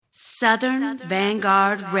Southern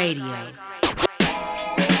Vanguard Radio.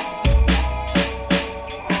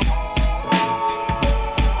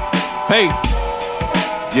 Hey.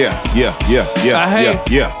 Yeah.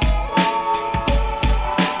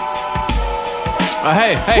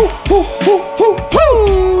 Hey. Hey.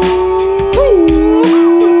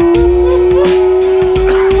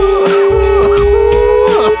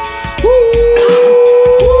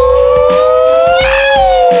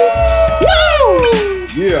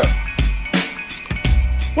 Yeah.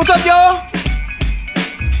 What's up, y'all?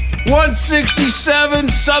 167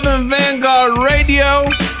 Southern Vanguard Radio.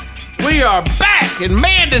 We are back, and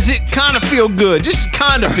man, does it kind of feel good. Just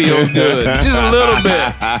kind of feels good. Just a little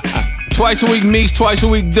bit. Twice a week Meeks, twice a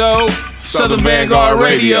week Doe. Southern Vanguard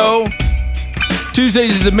Radio.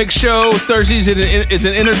 Tuesdays is a mixed show. Thursdays it's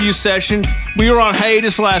an interview session. We were on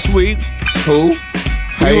hiatus last week. Who?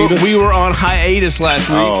 Hiatus? We were on hiatus last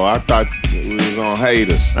week. Oh, I thought we was on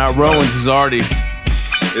hiatus. Now Rowan's is already.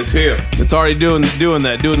 It's here. It's already doing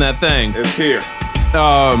that thing. It's here.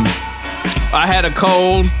 I had a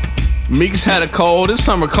cold. Meeks had a cold. It's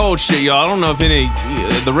summer cold shit, y'all. I don't know if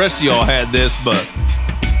the rest of y'all had this, but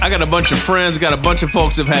I got a bunch of friends, got a bunch of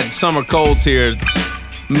folks that have had summer colds here,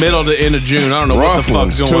 middle to end of June. I don't know Rough what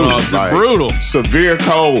the fuck's going on. They're like brutal. Severe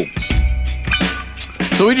colds.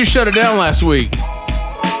 So we just shut it down last week.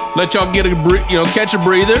 Let y'all get catch a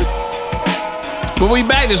breather. But we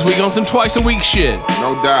back this week on some twice a week shit.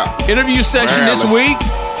 No doubt. Interview session this week.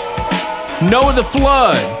 Noah the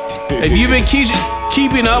Flood. If you've been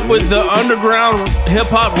keeping up with the underground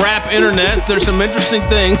hip-hop rap internets, there's some interesting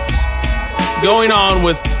things going on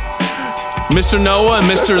with Mr. Noah and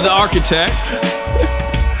Mr. the Architect.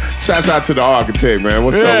 Shouts out to the Architect, man.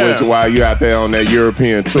 What's up with you while you out there on that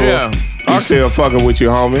European tour? Yeah. You still fucking with you,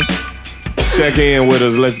 homie? Check in with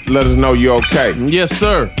us. Let us know you're okay. Yes,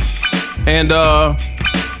 sir. And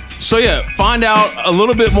find out a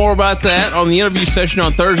little bit more about that on the interview session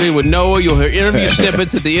on Thursday with Noah. You'll hear interview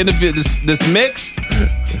snippets at the end of this mix.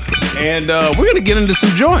 And we're going to get into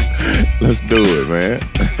some joints. Let's do it, man.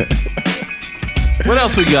 What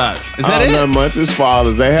else we got? Is that it? Not much. It's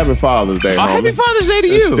Father's Day. Happy Father's Day, homie. Happy Father's Day to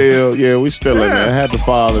you. We still in there. Happy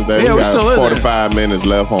Father's Day. Yeah, we still got in 45 minutes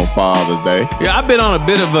left on Father's Day. Yeah, I've been on a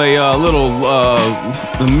bit of a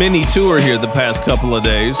little mini tour here the past couple of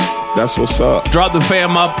days. That's what's up. Dropped the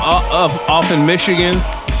fam off in Michigan.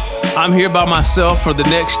 I'm here by myself for the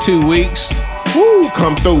next 2 weeks. Woo!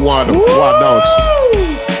 Come through, why don't you?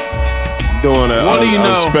 Doing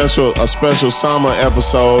a special summer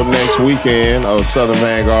episode next weekend of Southern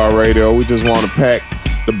Vanguard Radio. We just want to pack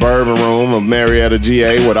the bourbon room of Marietta,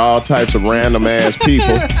 GA with all types of random ass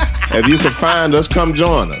people. If you can find us, come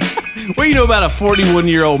join us. What do you know about a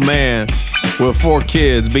 41-year-old man with 4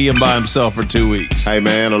 kids being by himself for 2 weeks? Hey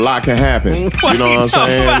man, a lot can happen. You know what I'm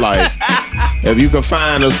saying? Like, if you can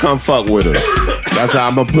find us, come fuck with us. That's how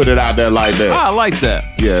I'm gonna put it out there like that. I like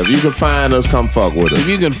that. Yeah, if you can find us, come fuck with us. If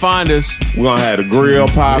you can find us, we're gonna have the grill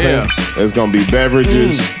popping. Yeah. There's gonna be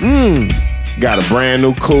beverages. Got a brand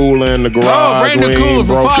new cooler in the garage. Oh, brand new cooler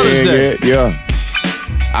for Father's Day. Yeah.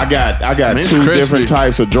 I got 2 different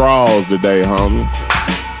types of draws today, homie.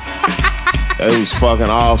 It was fucking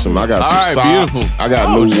awesome. I got some socks. Beautiful. I got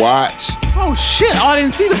a new watch. Oh shit! Oh, I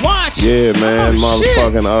didn't see the watch. Yeah, man,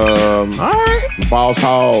 motherfucking all right. Boss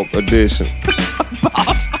Hog edition.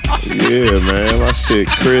 Boss Hog. Yeah, man, my shit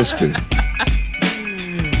crispy.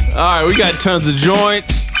 All right, we got tons of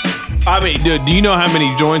joints. I mean, dude, do you know how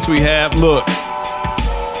many joints we have? Look,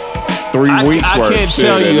 3 weeks worth. I can't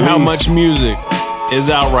tell you how much music is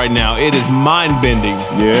out right now. It is mind-bending.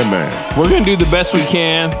 Yeah, man. We're gonna do the best we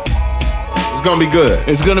can. It's gonna be good.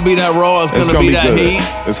 It's gonna be that raw. It's gonna be that good. heat.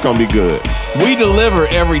 It's gonna be good. We deliver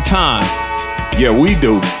every time. Yeah, we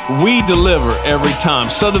do. We deliver every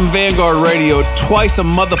time. Southern Vanguard Radio, twice a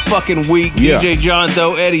motherfucking week. Yeah. DJ John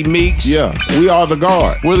Doe, Eddie Meeks. Yeah, we are the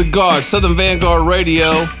guard. We're the guard. Southern Vanguard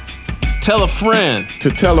Radio. Tell a friend.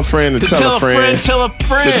 To tell a friend to tell a friend. Tell a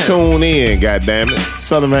friend. To tune in, goddammit.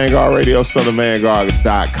 Southern Vanguard Radio,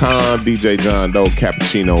 southernvanguard.com. DJ John Doe,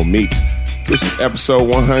 Cappuccino Meeks. This is episode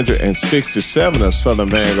 167 of Southern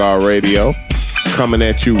Vanguard Radio. Coming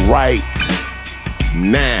at you right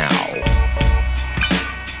now.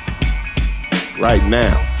 Right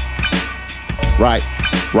now. Right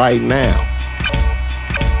now.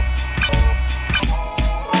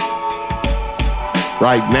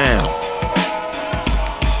 Right now.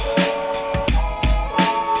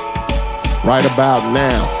 Right about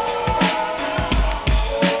now.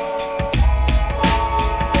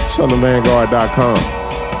 SouthernVanguard.com.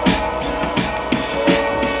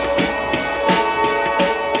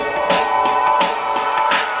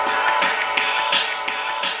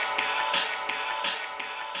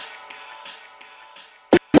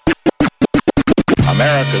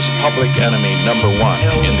 America's public enemy number one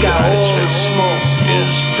in the United States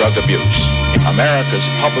is drug abuse. America's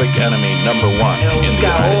public enemy number one in the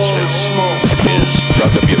United States is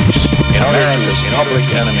drug abuse. America's public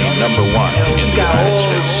enemy number one in the United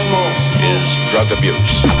States is drug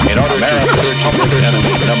abuse. America's public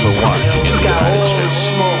enemy number one in the United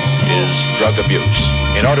States is drug abuse.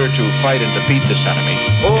 In order to fight and defeat this enemy,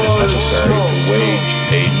 it is necessary to wage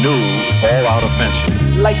a new all-out offensive.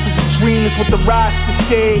 Life is a dream, is what the roster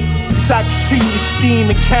said. As I continue to steam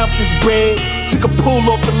and count this bread. Took a pull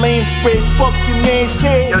off the lame spread. Fuck your man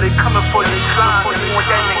said. Yo, they coming for your slime. You want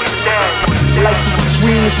that nigga dead. Life is a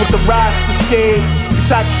dream, is what the roster said.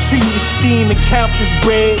 As I continue to steam and count this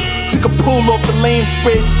bread. Took a pull off the lame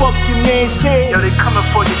spread. Fuck your man said. Yo, they coming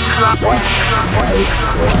for your slime.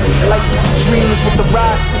 Life is a dream, is what the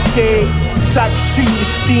roster said. As I continue to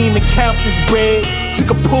steam and count this bread.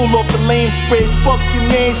 Took a pull off the lame spread. Fuck your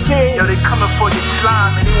man said. Yo, they coming for your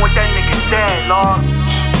slime, and they want that nigga dead, Lord.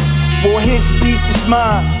 Boy, his beef is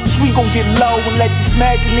mine. So we gon' get low and let these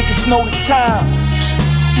maggot niggas know the time.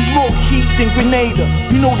 We more heat than Grenada.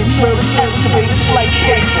 You know the drill is excavated like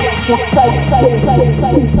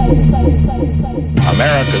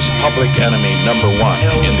America's public enemy number one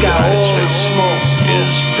in the United States is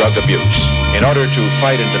drug abuse. In order to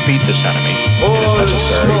fight and defeat this enemy, it is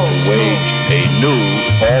necessary to wage a new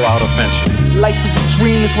all-out offensive. Life is a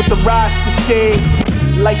dream, is what the roster said.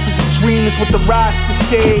 Life is a dream, is what the roster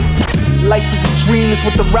said. Life is a dream, is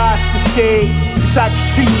what the roster said. As I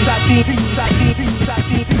continue to steam.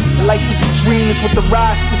 Life is a dream, is what the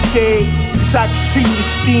roster said. As I continue to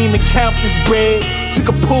steam and count this bread. Took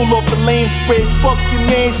a pull off the lame spread. Fuck your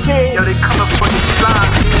man said. Yo, they coming for your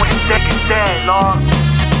slime, and they want that nigga dead, Lord.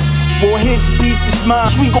 Boy, his beef is mine.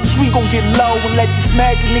 So we gon' get low and let these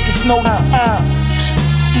maggot niggas know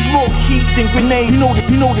we more heat than grenade. You know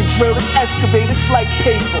the drill. It's excavators like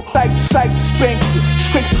paper. Sight, spank you.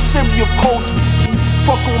 Scrape the cereal codes.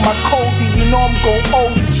 Fuck on my Cody, you know I'm gon' owe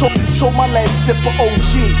you. So my last sip of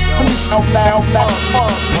OG. I'm just out loud.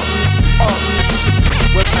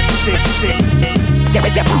 Shit. That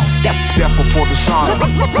before the sauna.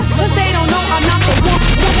 Cause they don't know I'm not the one.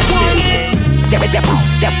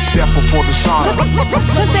 That before the sauna.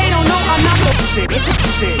 Cause they don't know I'm not the shit, man.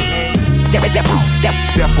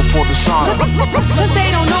 That before the sauna. Cause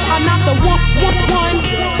they don't know I'm not the one.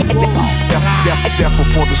 That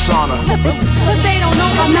before the sauna. Cause they don't know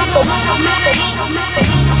I'm not the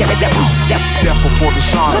That before the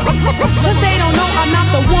sauna. Cause they don't know I'm not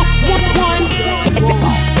the one.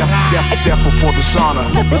 That before the sauna.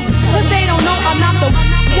 Cause they don't know I'm not the one.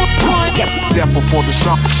 That before the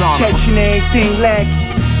sauna. Catching everything lacking.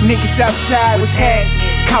 Niggas outside was hacking.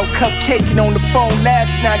 Cow cupcaking on the phone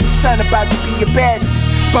laughing. Now your son about to be a bastard.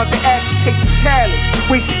 About to actually take his talents.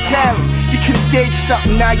 Wasted talent. You could've did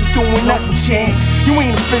something, now you doing nothing, champ. You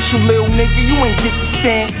ain't official, little nigga, you ain't get the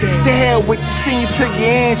stamp. The hell with you, sing it to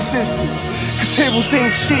your ancestors. Cause heroes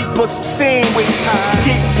ain't shit but some sandwich.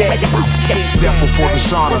 Get that. That before the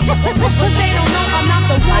sauna. Cause they don't know I'm not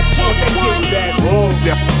the one.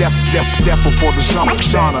 That before the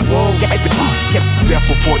sauna. That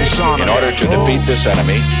before the sauna. In order to defeat this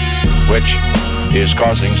enemy, which is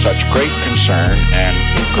causing such great concern, and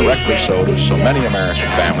correctly so, to so many American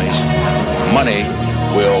families, money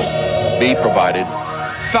will be provided.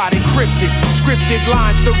 Thought encrypted, scripted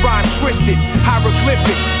lines, the rhyme twisted,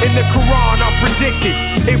 hieroglyphic, in the Quran unpredicted.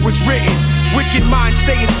 It was written, wicked minds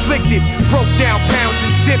stay inflicted, broke down pounds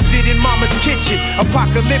and zipped it in mama's kitchen,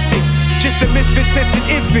 apocalyptic. Just a misfit since an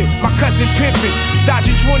infant, my cousin pimpin',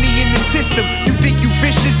 dodging 20 in the system. You think you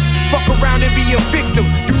vicious? Fuck around and be a victim.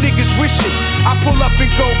 You niggas wishing I pull up and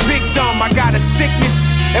go big dumb. I got a sickness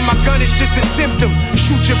and my gun is just a symptom.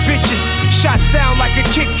 Shoot your bitches, shots sound like a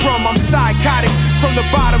kick drum. I'm psychotic from the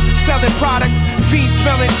bottom, selling product. Fiend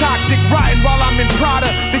smelling toxic, rotten while I'm in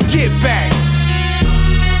Prada. The get back.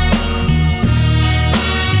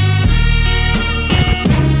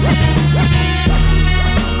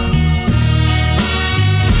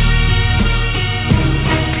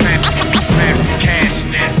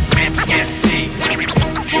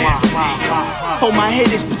 Oh, my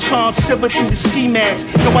head is Patron silver through the ski mask.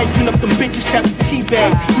 The wiping up them bitches that be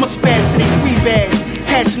teabag. Must pass to they free bags.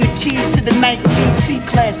 Passing the keys to the 19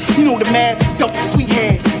 C-class. You know the math, double sweet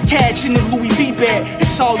heads. Cash in the Louis V bag.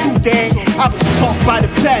 It's all you, dad. I was taught by the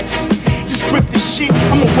best. Just grip the shit,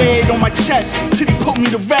 I'ma wear it on my chest till they put me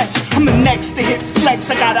to rest. I'm the next to hit flex.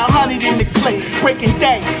 I got 100 in the clip. Breaking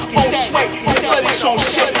day, on sweat, on blood, it's on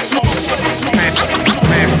shit.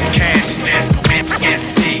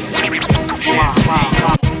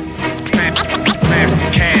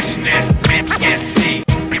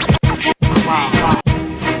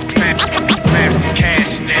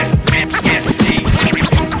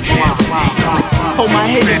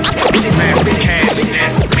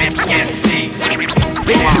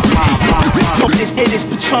 This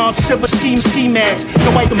Patron silver ski mask.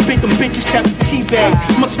 The white them bitches that be teabag.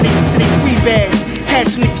 Must make it to they free bags.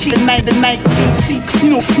 Passing the key to 19 C. You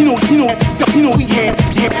know we had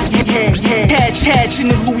cash in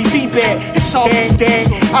the Louis V bag. It's all bad.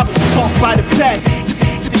 I was taught by the back.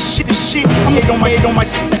 This shit, I'm made on my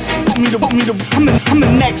I'm the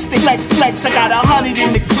next thing. Flex, I got 100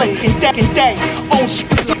 in the clip. And that on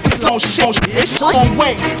shit, it's on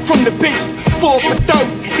way from the bitches. 4 for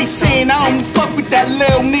 30. They saying I don't fuck with that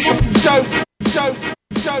little nigga from Jersey.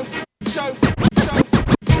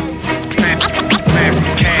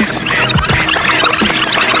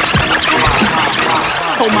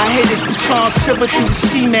 Oh, my head is Patron silver through the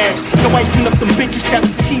ski mask. The wiping up them bitches that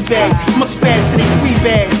be teabag. Must pass to they free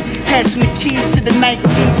bags. Passing the keys to the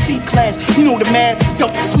 19 C class. You know the math,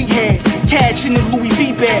 double sweet heads. Cash in the Louis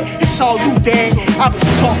V bag. It's all you, dad. I was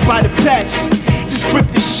taught by the best. Just grip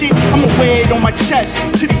this shit, I'ma wear it on my chest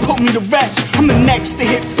till they put me to rest. I'm the next to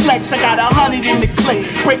hit flex. I got 100 in the clip.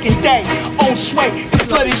 Breaking day, on sway. The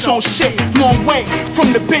flood is on shit. Long way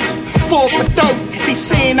from the bitches. 4 for 30. They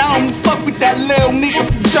saying I don't fuck with that little nigga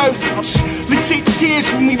from Jersey. Legit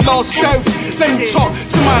tears when we lost dirt. Let me talk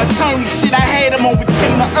to my attorney. Shit, I had him on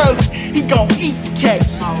retainer early. He gon' eat the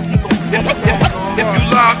case. If you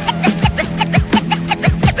lost,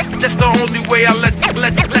 that's the only way I let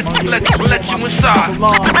you inside.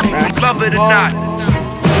 Love it or not.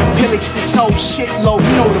 Pillage this whole shit low,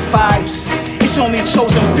 you know the vibes. It's only a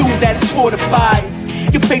chosen few that is fortified.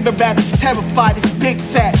 Your favorite rapper's terrified, it's big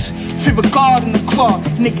facts. Fear of God in the clock,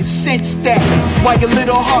 niggas sense that. While your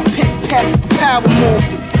little heart pit-pat, power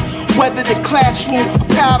moving. Whether the classroom or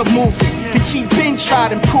powder moving. The G been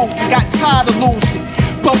tried and proved, got tired of losing.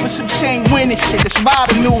 Bumping some chain winning shit, it's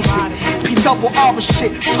rider music. P-double-R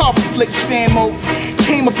shit, Tarver flicks famo.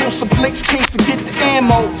 Came up on some blicks, can't forget the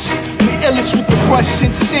ammos. The illest with the brush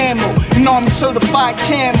and Samo. An army certified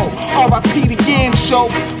camo. R.I.P. the Yam Show.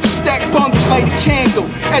 For stacked bundles, light a candle.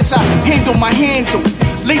 As I handle my handle.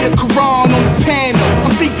 Lay the Quran on the panel.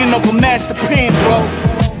 I'm thinking of a master plan, bro.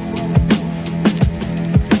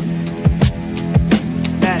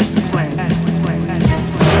 Master plan.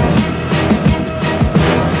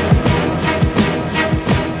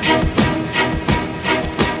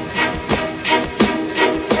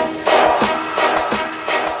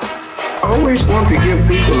 I always want to give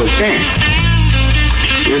people a chance.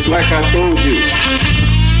 It's like I told you.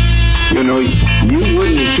 You know, you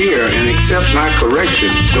wouldn't hear and accept my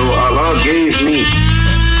correction, so Allah gave me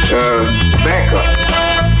backup.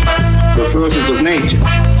 The forces of nature.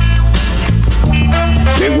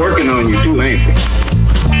 They're working on you too, ain't they?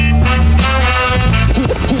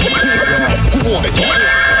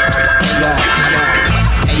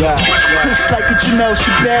 Yeah. Chris like a Jamel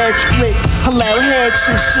Shabazz flick. Halal head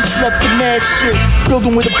shit, just left the mad shit.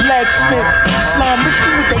 Building with a blacksmith. Slime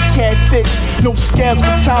missing with that catfish. No scales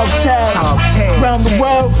but tall tales. Around the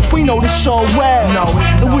world, we know this all well.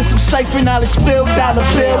 It was some cipher knowledge bill, dollar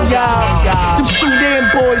bill, y'all. Them Sudan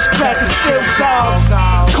boys cracking sales off.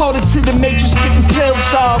 Called it to the matrix, getting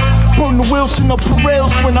pills off. Burn the Wilson up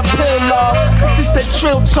rails when I pill off. Just that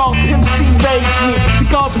trill talk, Pimp C raised me. The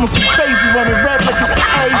guards must be crazy running red like it's the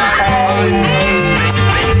 80s.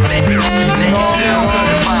 They still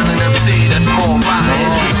couldn't find an MC that's more mine.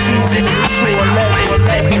 They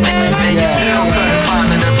still couldn't find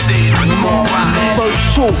an MC that's more mine.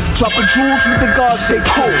 First two, dropping jewels with the guards, they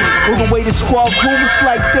cool. All the way to squad room, it's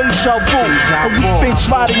like deja vu. And we bench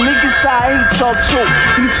riding niggas, I hate y'all too.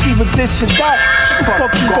 You see with this and that, what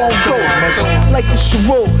the fuck you gon' do? Like the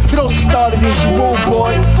Sharoo, it all started in Sharoo,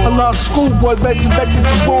 boy. I love schoolboy, resurrected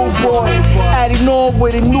the rule, boy. Adding on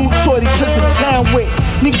with a new toy they touch the town with.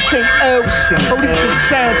 Niggas ain't else, oh this just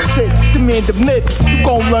sound shit. Demand the myth, you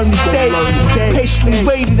gon' learn today. Patiently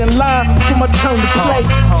waited in line for my turn to play.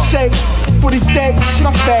 Say, for this day, shit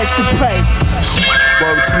I fast to pray.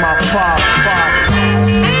 Word to my father.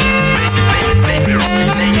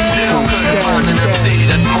 They still couldn't find an MC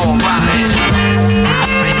that's more mine.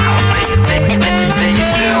 They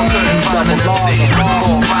still couldn't find an MC that's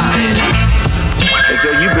more mine. They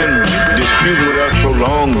say you've been disputing with us,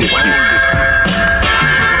 prolonged dispute.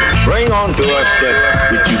 Bring on to us that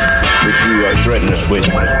which you threaten us with.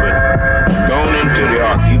 Go on into the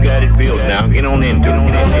ark. You got it built now. Get on into it.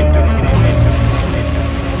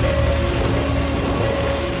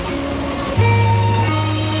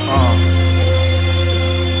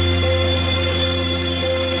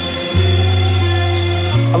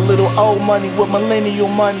 A little old money with millennial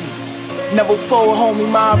money. Never fold, homie,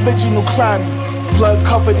 my original climate. Blood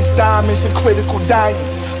covered as diamonds and critical dining.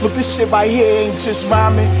 Look, this shit right here ain't just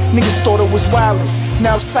rhyming. Niggas thought it was wildin'.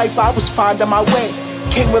 Now cypher, I was finding my way.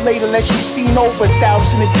 Can't relate unless you seen over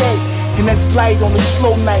 1,000 a day. And that's light on a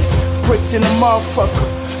slow night, bricked in a motherfucker.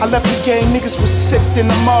 I left the game, niggas was sick in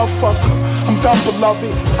a motherfucker. I'm done,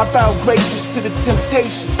 beloved, I bow gracious to the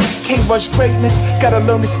temptations. Can't rush greatness, gotta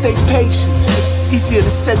learn to stay patient. Easier to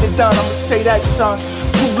said than done, I'ma say that, son.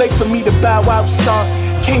 Too late for me to bow out, son.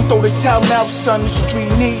 Can't throw the towel now, son, the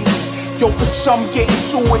street need me. Yo, for some getting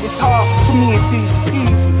to it, it's hard. For me, it's easy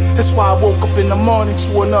peasy. That's why I woke up in the morning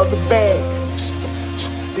to another bag.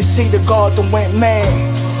 They say the God done went mad.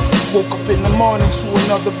 Woke up in the morning to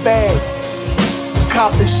another bag.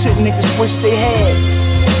 Copping shit niggas wish they had.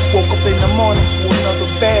 Woke up in the morning to another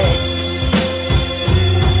bag.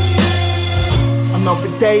 Another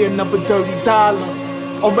day, another dirty dollar.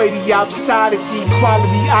 Already outside at the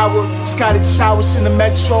equality hour. Scotted showers in the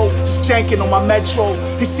metro. It's janking on my metro.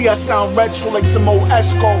 They see I sound retro like some old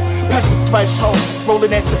Esco. Past the threshold,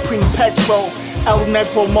 rolling that Supreme Petrol. El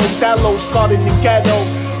Negro Modelo's guarding the ghetto.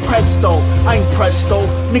 Presto, I ain't presto.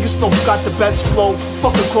 Niggas know who got the best flow.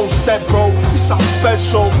 Fuck a gross step, bro. This sounds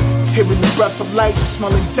special. Hearing the breath of life,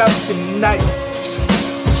 smelling death in the night.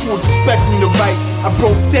 What you expect me to write? I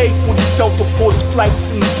broke day for these Delta Force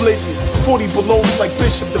flights in the blizzard. 40 belows like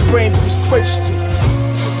Bishop, the brand was Christian.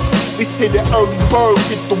 They say the early bird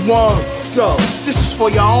get the worm. Yo, this is for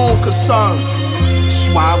your own concern. That's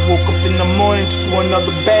why I woke up in the morning to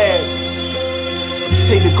another bag. You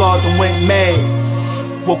say the God done went mad.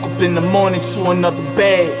 Woke up in the morning to another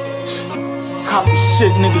bag. Copy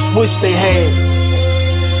shit niggas wish they had.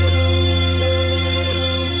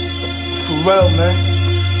 For real, man.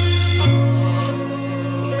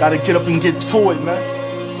 Gotta get up and get to it, man.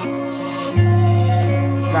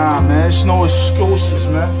 Nah, man, it's no excuses,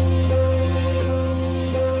 man.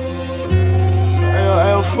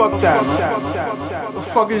 Hey, fuck that, man. What the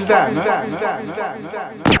fuck is that, man?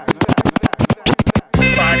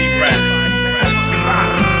 Body rap.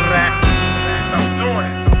 I'm doing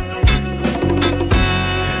it.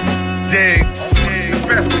 Dig. The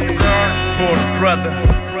best of you guys. For the brother.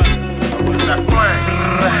 That flank.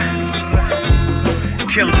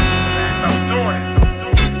 Kill him. I'm doing it.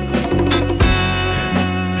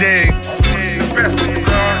 Dig. The best of you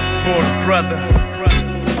guys. For the brother.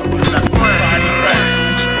 That flank. Body rap.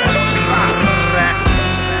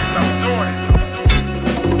 I'm doing it.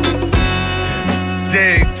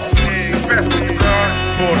 Dig. The best of you guys.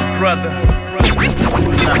 For the brother.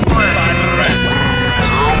 That flank. Body rap.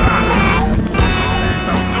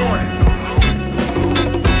 I'm doing it.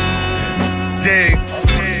 Dig.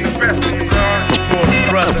 The best of you guys. For the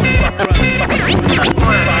brother. That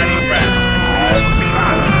flank. Body rap.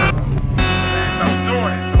 I'm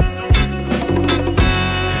doing it.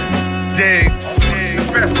 Dig. The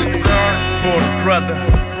best of you guys. For the brother.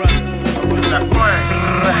 That flank.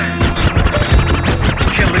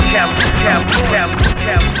 Killer Cali.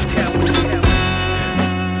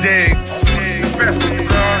 Dig. The best of you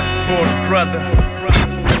guys. For the brother.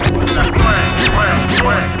 That flank.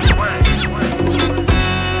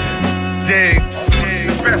 Dig.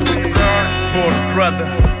 The best of you guys. For the brother.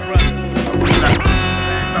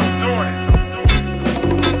 I'm doing it.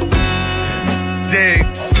 Dig.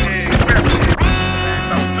 The best of you guys.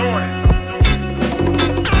 I'm doing it.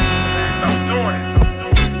 I'm doing it.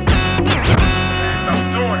 I'm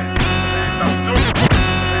doing it. I'm doing it.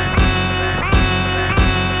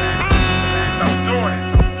 I'm doing it.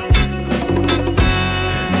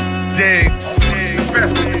 Dig. The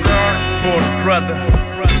best of you guys. For the brother.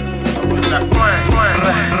 That flank.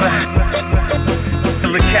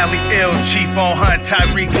 Killer Cali ill, chief on hunt,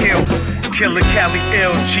 Tyreek Hill. Killer Cali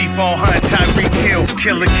ill, chief on hunt, Tyreek Hill.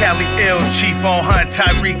 Killer Cali ill, chief on hunt,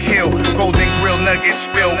 Tyreek Hill. Golden Grill Nugget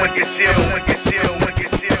spill, wicked deal.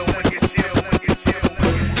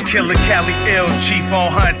 Killer Cali ill, chief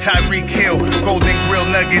on hunt, Tyreek Hill. Golden Grill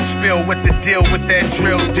Nugget spill with the deal, with that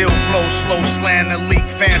drill. Deal flow, slow slant, elite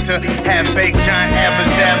Fanta. Half baked giant Abba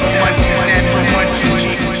munches, natural munches.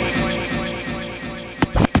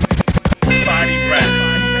 Body rap.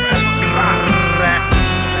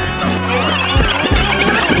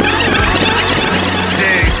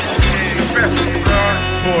 Dig. The best of you guys.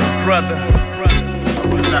 For the brother.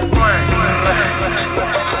 That flank.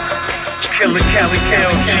 Killer Cali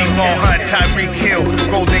ill, chief on hunt, Tyreek Hill.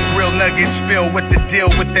 Golden Grill real nuggets spill with the deal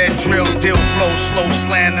with that drill. Deal flow, slow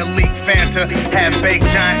slant, elite Fanta. Half baked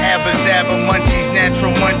giant abba zabba munchies,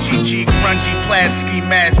 natural munchie, G grungy, plaid ski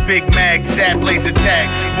mask, big mag, zap, laser tag,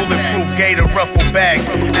 bulletproof gator, ruffle bag,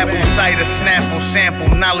 apple cider, snapple, sample,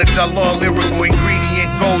 knowledge, our law, lyrical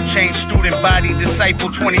ingredient, gold chain, student body, disciple,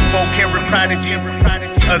 24-karat prodigy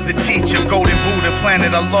of the teacher, golden Buddha,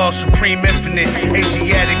 planet Allah, supreme infinite,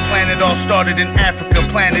 Asiatic planet, all started in Africa,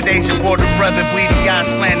 planet Asia, border brother, bleedy eye,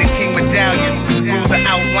 slanted king medallions, rule the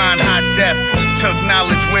outline, high def, took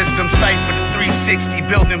knowledge, wisdom, cipher the 360,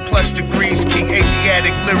 building plus degrees, king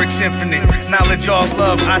Asiatic, lyrics infinite, knowledge, all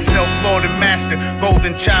love, I self-lord and master,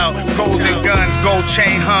 golden child, golden guns, gold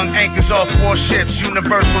chain hung, anchors off warships,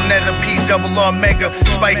 universal netta, P double R mega,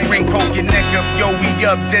 spike ring, poke your neck up, yo, we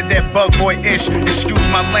up, did that bug boy-ish, excuse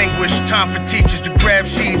my language, time for teachers to grab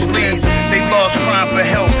seeds, leaves, they lost crime for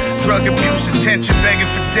help, drug abuse, attention, begging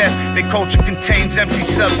for death, their culture contains empty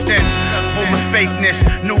substance, full of fakeness,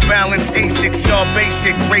 New Balance, Asics, y'all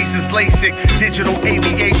basic, races, LASIK, digital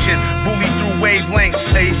aviation, bully through wavelengths,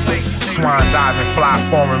 Swan diving, fly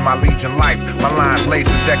forming my legion life. My lines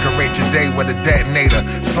laser decorate your day with a detonator.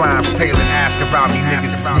 Slimes tailored, ask about me,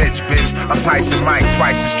 niggas is Mitch, bitch. I'm Tyson Mike,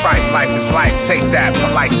 twice as tripe, life is life. Take that,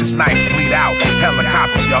 polite this knife, bleed out.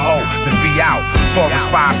 Helicopter your hoe, then be out. Forest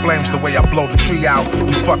fire flames the way I blow the tree out.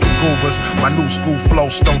 You fucking goobers, my new school flow,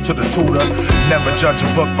 snow to the tutor. Never judge a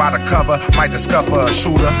book by the cover, might discover a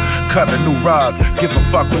shooter. Cut a new rug, give a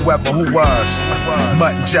fuck whoever who was.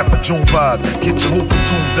 Mutt and Jeff a Junebug, get your hoopty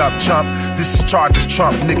tuned up, chump. This is charges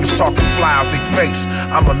Trump, niggas talking fly out they face.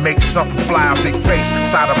 I'ma make something fly out they face.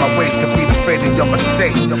 Side of my waist could be the fate of your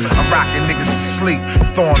mistake. I'm rocking niggas to sleep,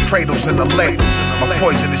 throwing cradles in the lake. My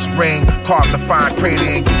poisonous ring, carved the fine crater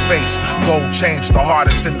in your face. Gold chains the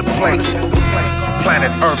hardest in the place. From planet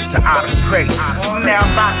Earth to outer space. Now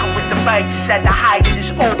I'm rocking with the righteous at the height of this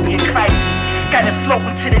opiate crisis. Got it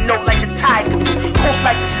floating to the note like the Tigers. Coast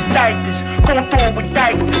like this is diapers, going through it with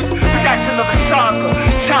diapers. But that's another saga.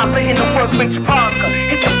 Chopper in the workbench Parker.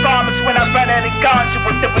 Hit the farmers when I run out of ganja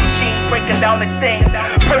with the regime breaking down the thing.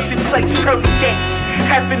 Person place, pearly gates.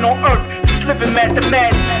 Heaven on earth, just living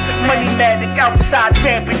mathematics. Money magic outside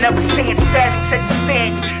rampant, never staying static, set the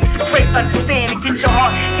standard. It's the great understanding, get your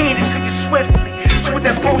heart handed to you swiftly. So with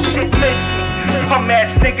that bullshit miss me. Bum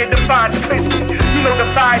ass nigga, the vibes crispy. You know the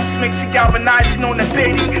vibes mixing, galvanizing on the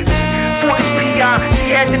bitty. For this PI,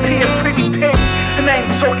 she had to pay a pretty penny. And I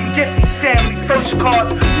ain't talking Giffy's family, first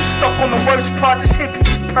cards. You stuck on the worst part, this hippie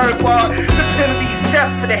superb bar. The penalty's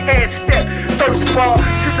death for the head step. Thirst bar,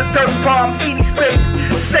 since a dirt bomb, 80s baby.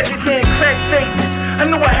 Second hand crack vapors. I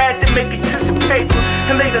knew I had to make it to some paper.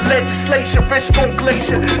 And lay the legislation, risk on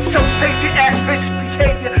glacier. Self-savior, at-risk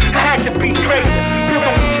behavior. I had to be greater. Build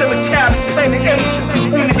on killer Cali, planet Asia.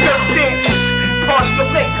 On the dirt dances, part of the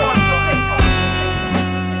makeup.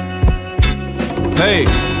 Hey.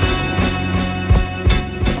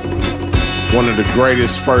 One of the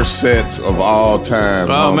greatest first sets of all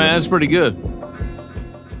time. Oh, man, that's pretty good.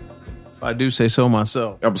 If I do say so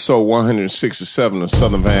myself. Episode 167 of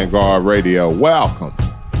Southern Vanguard Radio. Welcome.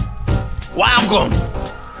 Welcome.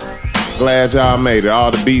 Glad y'all made it.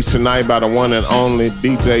 All the beats tonight by the one and only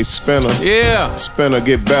DJ Spinner. Yeah. Spinner,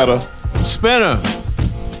 get better. Spinner.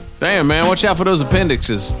 Damn, man, watch out for those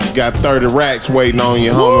appendixes. Got 30 racks waiting on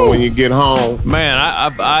you, homie, when you get home. Man,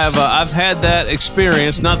 I've had that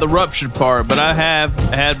experience, not the ruptured part, but I have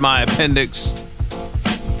had my appendix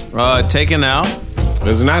taken out.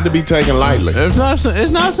 It's not to be taken lightly.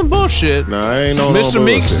 It's not some bullshit. No, it ain't no Mr. no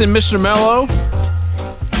Meeks bullshit. and Mr. Mello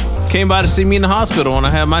came by to see me in the hospital when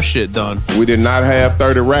I had my shit done. We did not have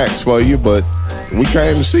 30 racks for you, but we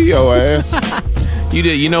came to see your ass. You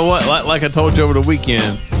did. You know what? Like I told you over the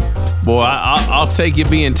weekend, boy, I'll take you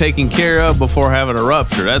being taken care of before having a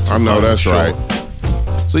rupture. That's for I know that's sure. right.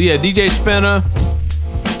 So yeah, DJ Spinner,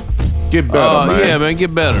 get better, man. Yeah, man,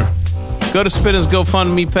 get better. Go to Spinner's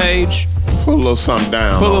GoFundMe page. Put a little something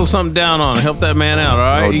down. Put a little something down on it. Help that man out, all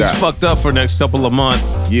right? No He's doubt. fucked up for the next couple of months.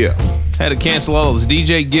 Yeah. Had to cancel all his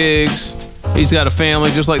DJ gigs. He's got a family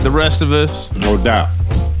just like the rest of us. No doubt.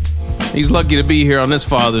 He's lucky to be here on this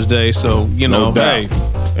Father's Day, so, you know, No doubt. hey.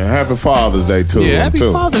 And happy Father's Day to Yeah, him, happy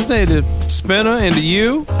too. Father's Day to Spinner and to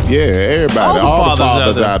you. Yeah, everybody. All the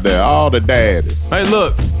fathers out there. All the daddies. Hey,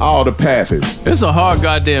 look. All the pappies. It's a hard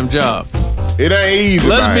goddamn job. It ain't easy,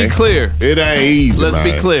 Let's man. be clear. It ain't easy, Let's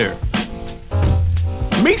man. be clear.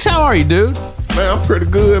 Meeks, how are you, dude? Man, I'm pretty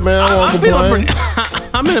good, man. I won't I'm feeling complain. pretty.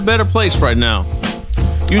 I'm in a better place right now.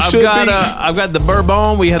 I've got the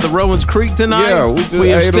bourbon. We had the Romans Creek tonight. Yeah, we just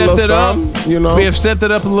ate a little something, you know. We have stepped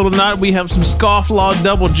it up a little night. We have some Scofflaw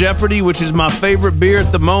Double Jeopardy, which is my favorite beer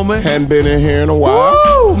at the moment. Hadn't been in here in a while.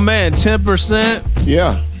 Woo, man, 10%.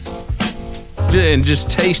 Yeah. And just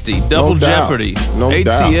tasty. Double Jeopardy. No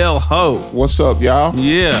ATL Ho. What's up, y'all?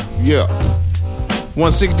 Yeah.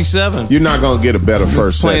 167. You're not gonna get a better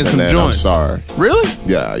first set than that. Joints. I'm sorry. Really?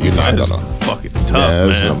 Yeah, you're not gonna. Fucking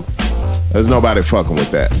tough, man. There's nobody fucking with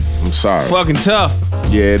that. I'm sorry. Fucking tough.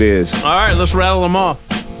 Yeah, it is. All right, let's rattle them off.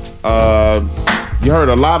 You heard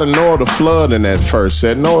a lot of Noah the Flood in that first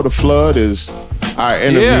set. Noah the Flood is our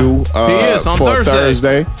interview he is, on for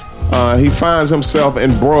Thursday. He finds himself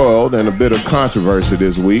embroiled in a bit of controversy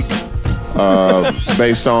this week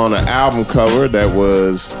based on an album cover that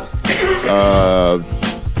was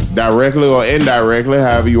directly or indirectly,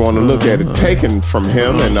 however you want to look at it, taken from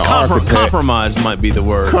him and the architect. Compromise might be the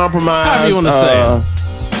word. Compromise. However you want to say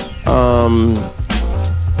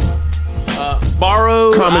it.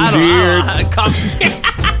 Borrowed. Commandeered.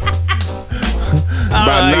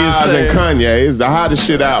 By Nas and Kanye. It's the hottest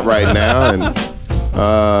shit out right now. And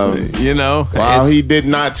you know, while he did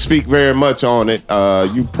not speak very much on it,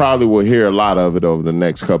 you probably will hear a lot of it over the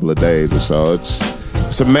next couple of days or so.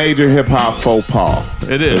 It's a major hip hop faux pas.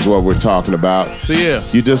 It is what we're talking about. So yeah,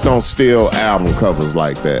 you just don't steal album covers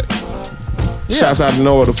like that. Yeah. Shouts out to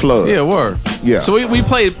Noah the Flood. Yeah, word. Yeah. So we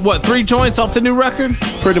played what, 3 joints off the new record?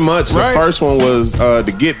 Pretty much. Right? The first one was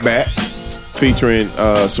the Get Back, featuring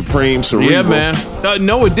Supreme Cerebral. Yeah, man.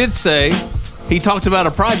 Noah did say he talked about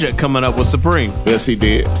a project coming up with Supreme. Yes, he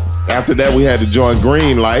did. After that, we had to join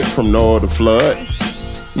Green Light from Noah the Flood.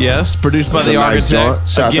 Yes, produced by the Architect.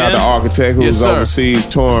 Nice Shouts out to Architect, who's overseas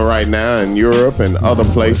touring right now in Europe and other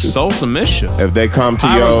places. Soul Submission. If they come to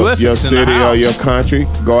your city or your country,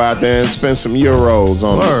 go out there and spend some euros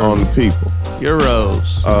on the people.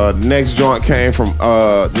 Euros. Next joint came from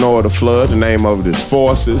Noah the Flood. The name of it is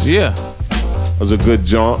Forces. Yeah. It was a good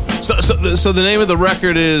jaunt. So the name of the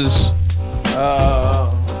record is...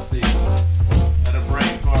 let's see. Had a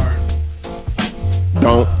brain fart.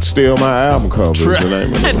 Don't Steal My Album cover. Is the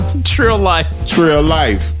name of it. Trill Life. Trill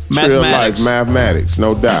Life. Trill Life. Mathematics.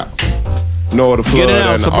 No doubt. Noah the Flood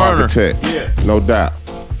and the Architect. Yeah. No doubt.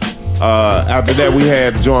 After that, we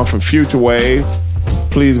had a joint from Future Wave.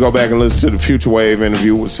 Please go back and listen to the Future Wave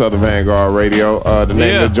interview with Southern Vanguard Radio. The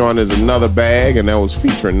name of the joint is Another Bag, and that was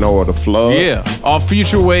featuring Noah the Flood. Yeah, off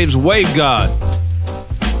Future Wave's Wave God.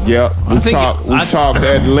 Yep, we talked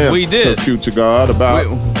at length to Future God about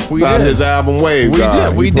his album Wave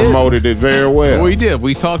God. We promoted it very well. We did.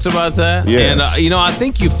 We talked about that. Yes. And I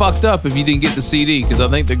think you fucked up if you didn't get the CD, because I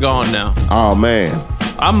think they're gone now. Oh man,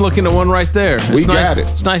 I'm looking at one right there. We got it.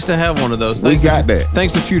 It's nice to have one of those. We got that.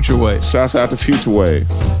 Thanks to Future Wave. Shouts out to Future Wave.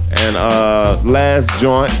 And last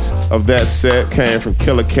joint of that set came from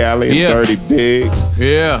Killer Cali and Dirty Diggs.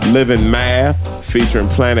 Yeah. Living Math, featuring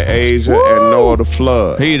Planet Asia and Noah the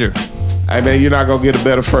Flood. Peter. Hey man, you're not gonna get a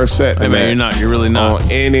better first set than that. You're not. You're really not.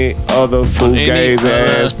 On any other fugazi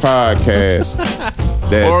ass podcast.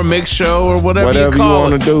 Or a mix show or whatever you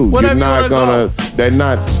want to do. You're not gonna. They're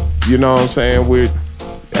not. You know what I'm saying?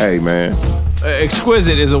 Hey man.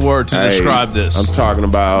 Exquisite is a word to describe this. I'm talking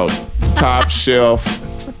about top shelf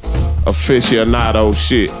aficionado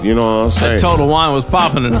shit. You know what I'm saying? That Total Wine was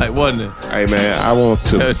popping tonight, wasn't it? Hey man, I want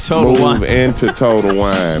to move into Total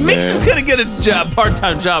Wine, Mix man. is gonna get a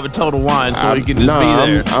part-time job at Total Wine so he can just be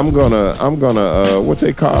there. I'm gonna what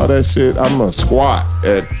they call that shit? I'm gonna squat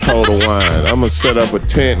at Total Wine. I'm gonna set up a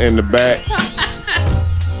tent in the back.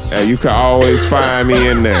 And you can always find me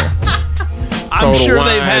in there. I'm sure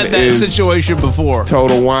they've had that situation before.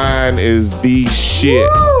 Total Wine is the shit.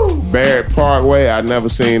 Woo! Barrett Parkway, I've never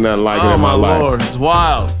seen nothing like it in my life. Lord, it's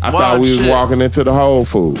wild. I thought we was walking into the Whole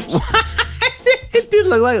Foods. It did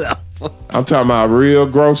look like that. I'm talking about real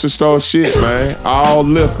grocery store shit, man. All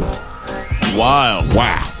liquor. Wild.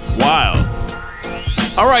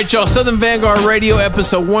 All right, y'all. Southern Vanguard Radio,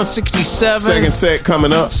 episode 167. Second set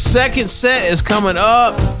coming up. Second set is coming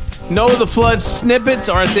up. Noah the Flood snippets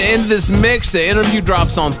are at the end of this mix. The interview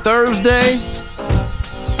drops on Thursday.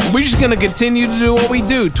 We're just going to continue to do what we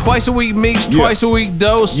do. Twice a week mix, twice a week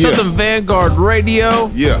dose. Southern Vanguard Radio.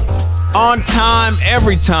 Yeah. On time,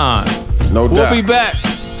 every time. No doubt. We'll be back.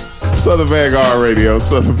 Southern Vanguard Radio,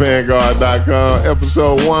 southernvanguard.com,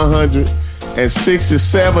 episode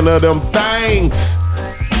 167 of them things.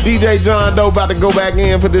 DJ John Doe about to go back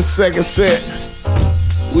in for this second set.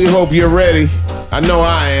 We hope you're ready. I know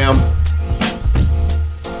I am.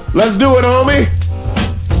 Let's do it, homie.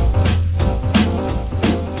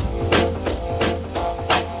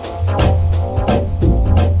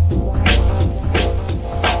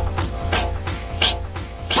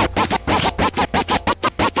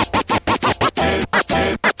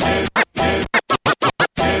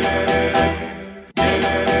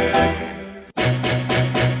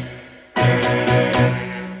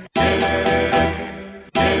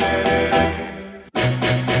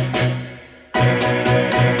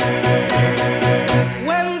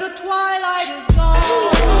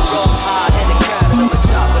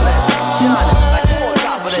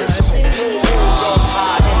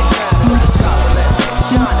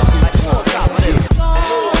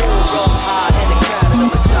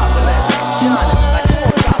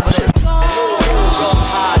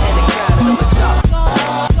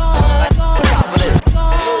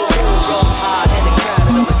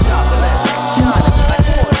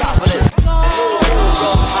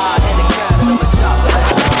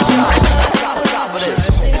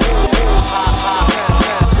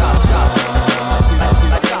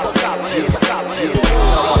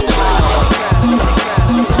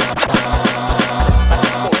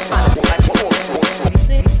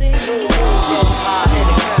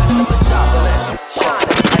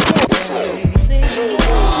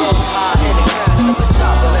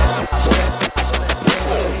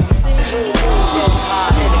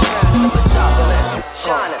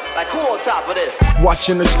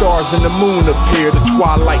 Watching the stars and the moon appear. The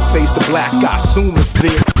twilight fades to black, I assume it's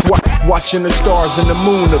there. Watching the stars and the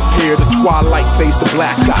moon appear. The twilight fades to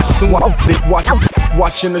black, I assume it's there.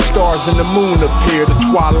 Watching the stars and the moon appear. The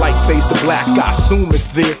twilight fades to black, I assume it's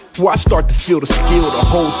there. Where I start to feel the skill to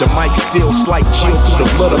hold the mic still. Slight chill through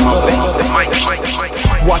the blood of my veins.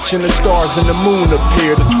 Watching the stars and the moon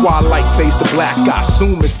appear. The twilight fades to black, I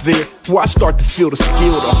assume it's there. Where I start to feel the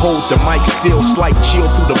skill to hold the mic still. Slight chill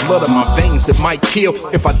through the blood of my veins. It might kill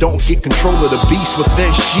if I don't get control of the beast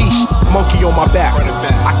within. Sheesh, monkey on my back,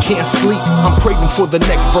 I can't sleep. I'm craving for the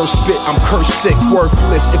next verse spit. I'm cursed, sick,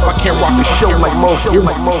 worthless. If I can't rock the show like Mo, you're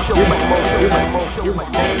my Mo, you're my Mo, you're my Mo, you're my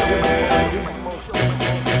Mo.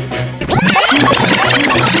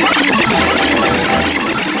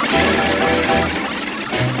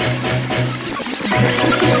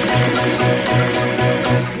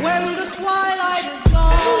 When the twilight is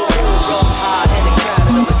gone, roll high in the crowd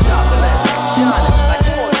and I'ma chop a less. Shining like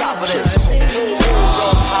who on top of this?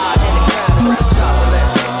 Roll high in the crowd and I'ma chop a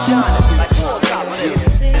less. Shining like who on top of this?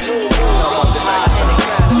 Roll high in the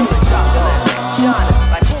crowd and I'ma chop a less. Shining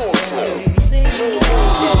like who on top of this?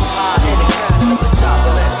 Roll high in the crowd and I'ma chop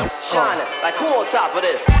a less. Shining like who on top of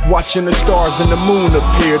this? Watching the stars and the moon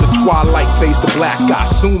appear. The twilight fades to black, I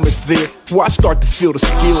assume it's there. Where I start to feel the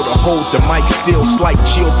skill to hold the mic still. Slight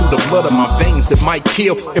chill through the blood of my veins. It might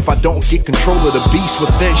kill if I don't get control of the beast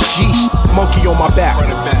within. Sheesh, monkey on my back,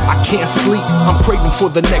 I can't sleep. I'm craving for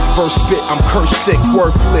the next verse spit. I'm cursed, sick,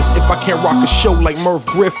 worthless. If I can't rock a show like Merv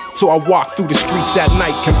Griff, so I walk through the streets at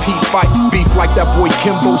night, compete, fight, beef like that boy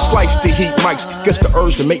Kimbo. Slice the heat mics, guess the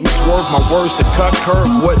urge to make me swerve. My words to cut curve,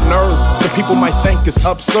 what nerve? Some people might think it's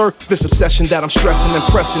absurd. This obsession that I'm stressing and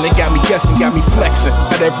pressing, it got me guessing, got me flexing.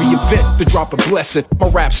 At every event, to drop a blessing. My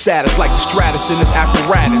rap status like the Stratus in this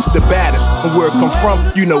apparatus, the baddest. And where it come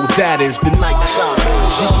from, you know what that is. The night shine.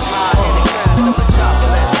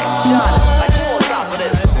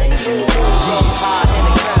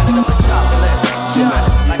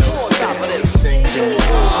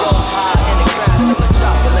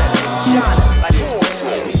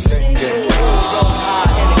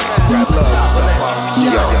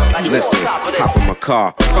 Listen, hop in my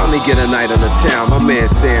car, finally get a night on the town. My man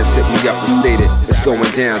Sands hit me up and stated it's going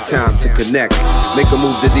downtown to connect. Make a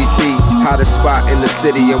move to DC, hottest spot in the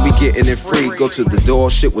city, and we getting it free. Go to the door,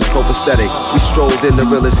 shit was copacetic. We strolled in the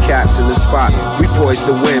realest cats in the spot. We poised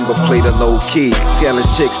to win, but played a low key. Scandalous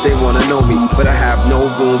chicks, they wanna know me, but I have no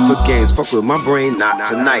room for games. Fuck with my brain, not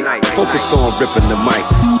tonight. Focused on ripping the mic,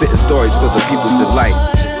 spitting stories for the people's delight.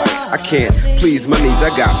 I can't please my needs,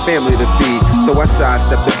 I got family to feed. So I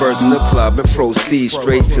sidestep the birds in the club and proceed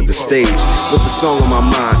straight to the stage with the song on my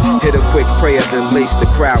mind. Hit a quick prayer, then lace the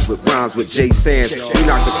crowd with rhymes with Jay Sands. We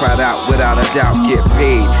knock the crowd out without a doubt, get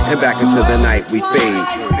paid, and back into the night we fade.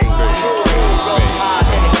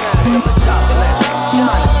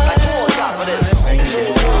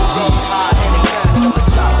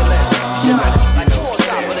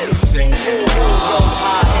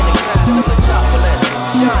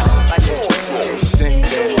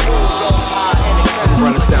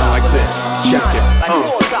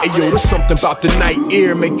 Hey yo, there's something about the night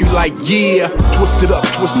air, make you like, yeah. Twist it up,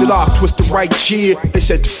 twist it off, twist the right cheer. They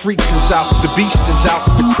said the freaks is out, the beast is out,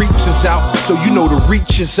 the creeps is out. So you know the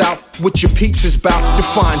reach is out, what your peeps is bout. You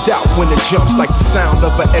find out when it jumps like the sound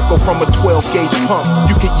of an echo from a 12-gauge pump.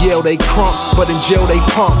 You can yell they crump, but in jail they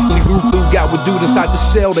pump. Leave who got with dude inside the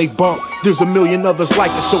cell they bump. There's a million others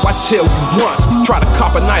like it, so I tell you once. Try to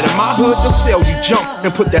cop a night in my hood, they'll sell you jump.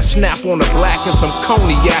 And put that snap on the black and some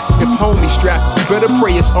cognac. If homie strap, you better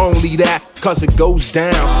pray it's only that. Cause it goes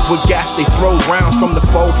down with gas they throw rounds from the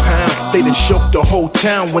 4 pound. They done shook the whole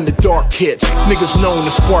town when the dark hits. Niggas known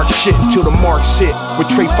to spark shit until the marks hit. With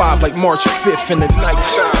Trey 5 like March 5th in the night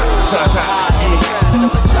time.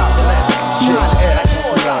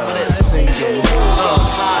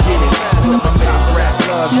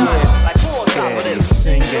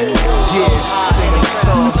 Singing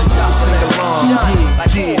songs, sing along.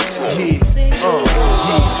 Sing with me,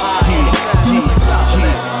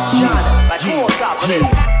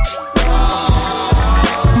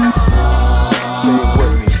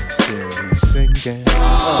 still singing.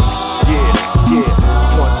 Yeah,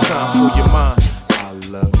 one time for your mind. I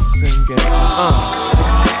love singing.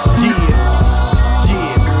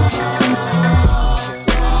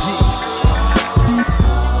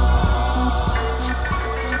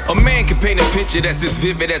 A man can paint a picture that's as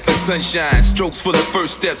vivid as the sunshine. Strokes full of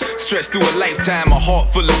first steps, stretched through a lifetime. A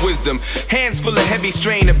heart full of wisdom, hands full of heavy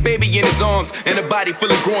strain. A baby in his arms, and a body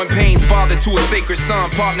full of growing pains. Father to a sacred son,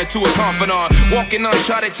 partner to a confidant. Walking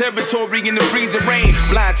uncharted territory in the freezing rain.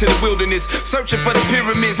 Blind to the wilderness, searching for the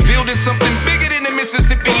pyramids. Building something bigger than the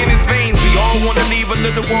Mississippi in his veins. We all wanna leave a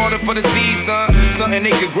little water for the seed, son. Something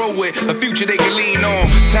they could grow with, a future they can lean on.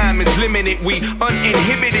 Time is limited, we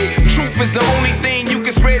uninhibited. Truth is the only thing you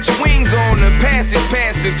can spread your wings on. The past is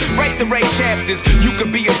pastors, write the right chapters. You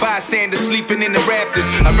could be a bystander sleeping in the rafters.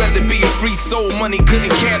 I'd rather be a free soul money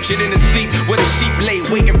couldn't capture than to sleep where the sheep lay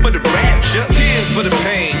waiting for the rapture. Tears for the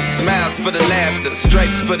pain, smiles for the laughter,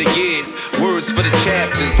 stripes for the years, words for the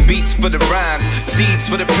chapters, beats for the rhymes, seeds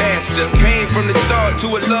for the pasture. Pain from the start to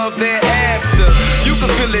a love thereafter. You can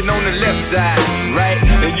feel it on the left side, right?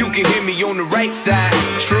 And you can hear me on the right side,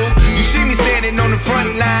 true? You see me standing on the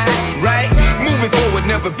front line, right? Moving forward,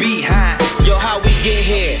 never behind. Yo, how we get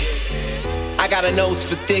here? I got a nose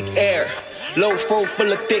for thick air. Low fro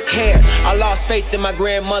full of thick hair. I lost faith in my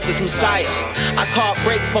grandmother's Messiah. I caught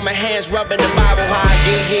break from my hands rubbing the Bible. How I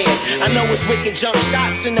get here? I know it's wicked jump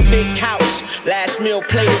shots in the big house. Last meal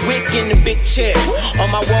played a wick in the big chair. All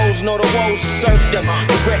my woes know the woes of serfdom.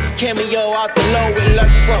 Regrets cameo out the low and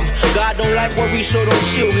lurk from. God don't like worry, so don't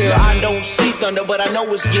chill here. I don't see thunder, but I know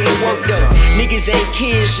it's getting work done. Niggas ain't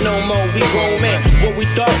kids no more, we grown men. What we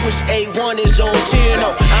thought was A1 is on 10.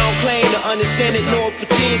 No, I don't claim to understand it nor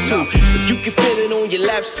pretend to. If you can feel it on your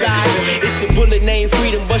left side, it's a bullet named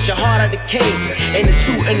freedom, bust your heart out the cage. And the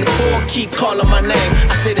 2 and the 4 keep calling my name.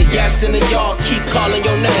 I say the yes and the y'all keep calling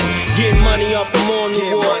your name. Getting money off the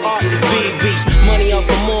morning war, art the BBs. Money off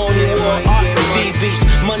the morning war, art the BBs.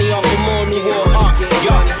 Money off the morning war, art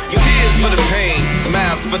y'all. Tears for the pain,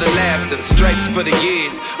 smiles for the laughter, stripes for the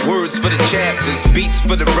years, words for the chapters, beats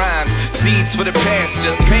for the rhymes, seeds for the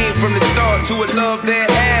pasture. Pain from the start to a love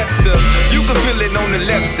thereafter. You can feel it on the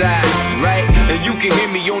left side, right? And you can hear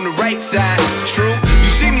me on the right side, true? You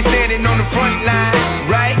see me standing on the front line,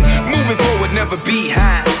 right? Moving forward, never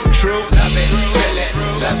behind, true? Love it, feel it,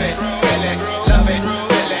 love it, feel it, love it,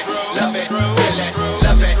 feel it, love it, feel it,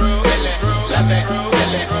 love it, feel it, love it, feel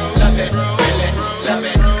it, love it, feel it, love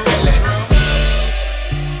it, feel it.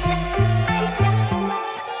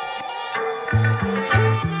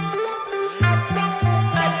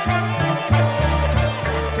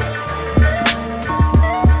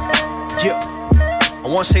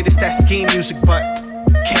 I wanna say that scheme music, but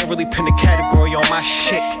can't really pin a category on my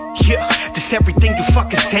shit. Yeah, this everything you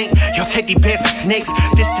fuckers ain't. Y'all teddy bears and snakes.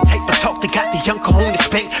 This the type of talk that got the young Cajon to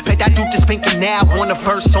spank. Bet I do this spanking now. Want a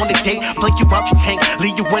verse on the date. Blink you out your tank.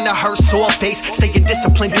 Leave you in a hearse or a face. Staying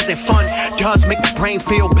disciplined isn't fun. Does make the brain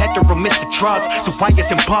feel better or miss the drugs. The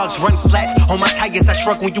wires and bugs run flats. On my tires I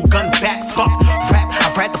shrug when you gun back. Fuck rap,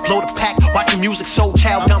 I'd rather blow the pack. Watching music so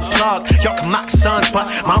child unplugged. Y'all can mock son,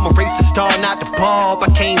 but mama raised the star, not the bulb.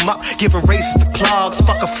 I came up giving raises to plugs.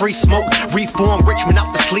 Fuck a free smoke. Reform Richmond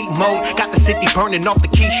out the sleep mode. Got the city burning off the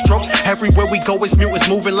keystrokes. Everywhere we go, it's mutants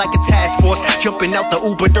moving like a task force. Jumping out the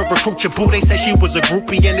Uber to recruit your boo. They said she was a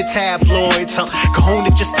groupie in the tabloids. Cajon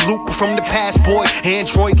just a looper from the past, boy.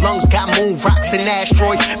 Android lungs got moon rocks and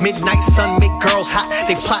asteroids. Midnight sun make girls hot.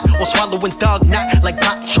 They plot on swallowing thug knot like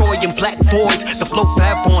Pop Troy and Black Voids. The flow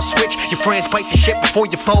forever on switch. Your friends bite the shit before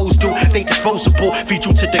your foes do. They disposable. Feed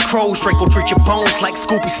you to the crows. Draco treat your bones like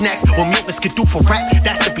Scooby snacks. What mutants can do for rap,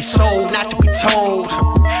 that's to be sold, not to be told.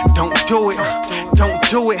 Don't do it, don't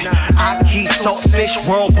do it. Aki, Saltfish,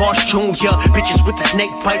 World Boss Jr. Bitches with the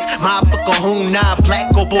snake bites. My Kahuna,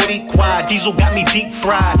 Black or Boricua. Diesel got me deep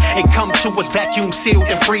fried. It come to us vacuum sealed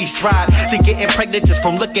and freeze dried. They getting pregnant just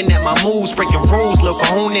from looking at my moves. Breaking rules, Lil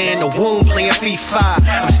Kahuna in the womb playing FIFA.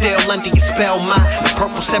 I'm still under your spell, the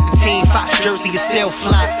purple 17 Fox jersey is still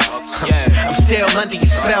fly. I'm still under your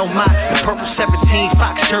spell, the purple 17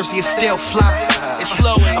 Fox jersey is still fly.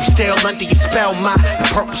 I'm still under your spell, the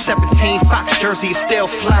purple 17 Fox jersey is still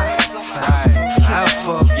fly.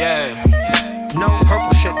 Alpha, no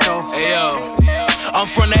purple shit though. Hey yo, I'm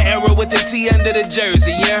from the era with the T under the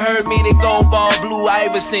jersey. You heard me, the gold ball, blue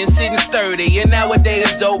Iverson, sitting sturdy. And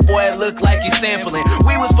nowadays, dope boy look like he's sampling.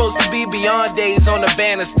 We was supposed to be beyond days on the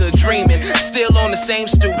banister, dreaming. Still on the same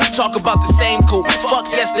stoop, talk about the same coupe. Fuck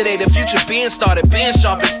yesterday, the future being started, being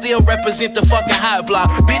sharp, and still represent the fucking high block.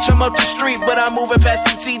 Bitch, I'm up the street, but I'm moving past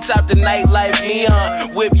the T-top, the nightlife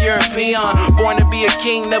neon. Whip European, born to be a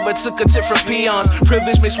king, never took a tip from peons.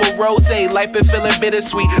 Privilege mixed with rose, life been feeling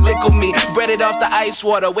bittersweet. Lick on me, breaded off the ice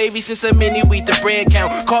water, wavy since a mini wheat, the bread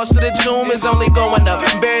count. Cost of the tomb is only going up.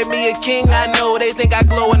 Bury me a king, I know they think I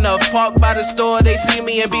glow enough. walk by the store, they see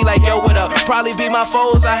me and be like, yo, what up? Probably be my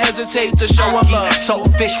foes, I hesitate to show them love.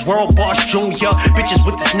 Saltfish, World Boss Junior, bitches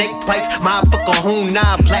with the snake bites, my book on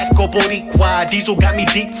Huna, black or Boricua, diesel got me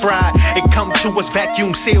deep fried. It come to us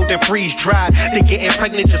vacuum sealed and freeze dried. They getting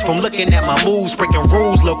pregnant just from looking at my moves, breaking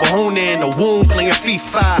rules, local Huna in the womb, playing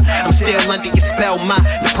FIFA. I'm still under your spell,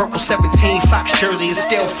 the purple 17 Fox jersey is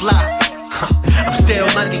still fly. I'm still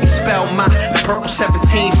under your spell, the purple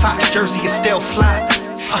 17 Fox jersey is still fly.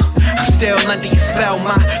 I'm still under your spell,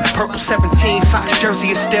 the purple 17 Fox jersey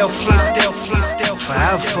is still fly. Still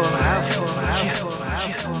forever.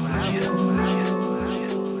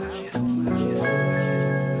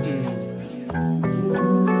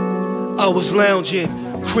 I was lounging,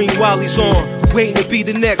 cream Wally's on, waiting to be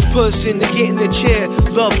the next person to get in the chair.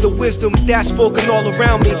 Love the wisdom that's spoken all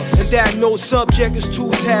around me, and that no subject is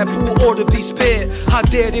too taboo or to be spared. How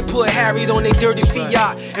dare they put Harriet on their dirty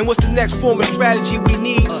Fiat? And what's the next form of strategy we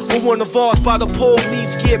need when one of ours by the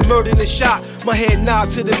police get murdered and shot? My head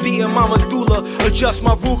nod to the beat and my medulla, adjust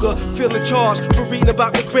my Ruger, feeling charged for reading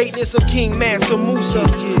about the greatness of King Mansa Musa.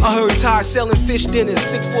 I heard Ty selling fish dinners,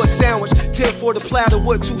 6 for a sandwich, 10 for the platter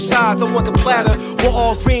with 2 sides. I want the platter with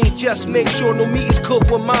all green, just make sure no meat is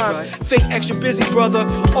cooked with mine. Fake extra busy brother,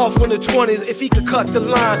 off on the 20s if he could cut the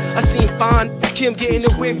line. I seen fine Kim getting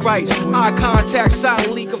the wig right, eye contact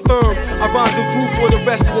silently confirmed. I rendezvous for the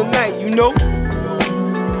rest of the night, you know.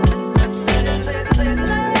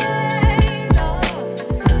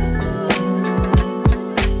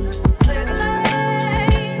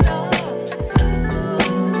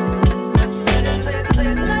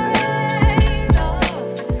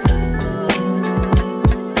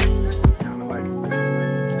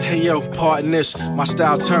 Yo, pardon this, my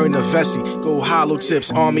style turned to Vessi. Go hollow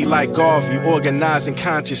tips on me like Garvey. Organizing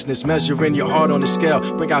consciousness, measuring your heart on the scale.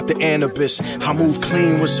 Bring out the Anubis. I move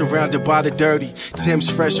clean, was surrounded by the dirty. Tim's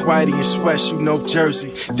fresh whitey and sweats, you know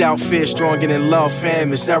Jersey. Doubt, fear, stronger than love,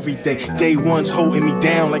 fam is everything. Day one's holding me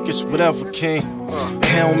down like it's whatever, king.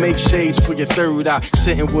 Hell, make shades for your third eye.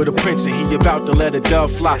 Sitting with a prince and he about to let a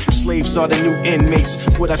dove fly. Slaves are the new inmates.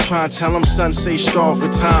 What I try and tell him, son, say starve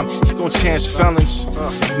for time. He gon' chance felons.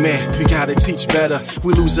 Man, we gotta teach better.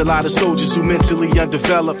 We lose a lot of soldiers who mentally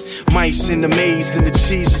undeveloped. Mice in the maze and the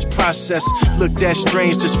cheese is processed. Look that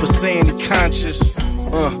strange just for saying he conscious.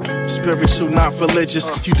 Spiritual, not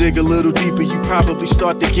religious. You dig a little deeper, you probably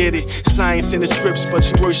start to get it. Science in the scripts, but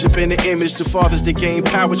you worship in the image. The fathers that gained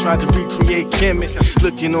power tried to recreate Kemet.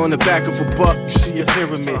 Looking on the back of a buck, you see a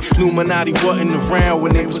pyramid. Illuminati wasn't around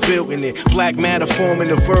when they was building it. Black matter forming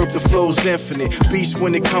a verb that flows infinite. Beast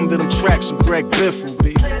when it come to them tracks, some Greg Biffle, B.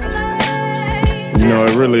 You know,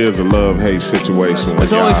 it really is a love-hate situation.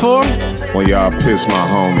 It's only 4? When y'all piss my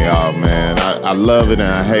homie off, man. I love it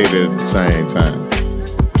and I hate it at the same time.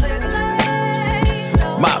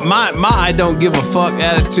 My I don't give a fuck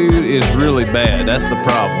attitude is really bad. That's the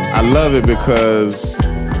problem. I love it because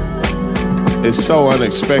it's so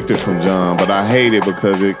unexpected from John, but I hate it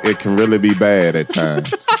because it can really be bad at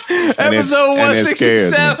times. Episode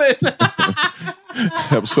 167.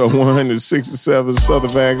 Episode 167 Southern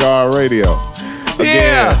Vanguard Radio.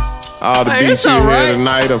 Again, all the beats you hear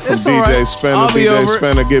tonight are from DJ Spinner. DJ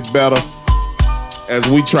Spinner Get Better as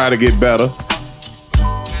we try to get better.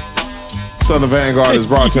 Southern Vanguard is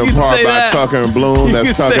brought to you in part by Tucker and Bloom.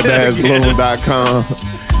 That's tucker-bloom.com.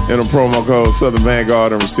 Enter promo code Southern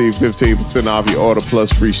Vanguard and receive 15% off your order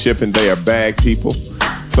plus free shipping. They are bag people.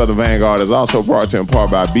 Southern Vanguard is also brought to you in part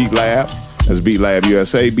by Beat Lab. That's Beat Lab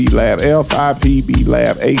USA, Beat Lab L5P, Beat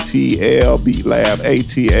Lab ATL, Beat Lab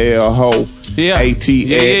ATL Ho,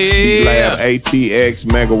 ATX, Beat Lab ATX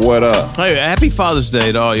Mega. What up? Hey, happy Father's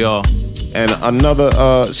Day to all y'all. And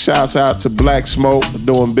another shouts out to Black Smoke,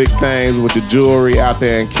 doing big things with the jewelry out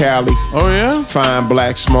there in Cali. Oh, yeah? Find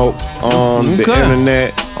Black Smoke on the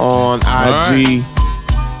internet, on IG,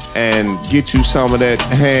 and get you some of that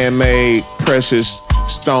handmade precious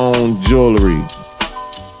stone jewelry.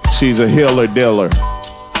 She's a healer dealer.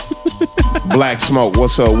 Black Smoke,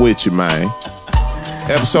 what's up with you, man?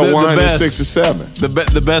 Episode 167.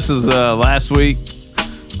 The best was last week.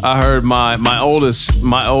 I heard my oldest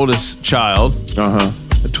child, a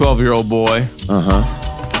 12-year-old boy.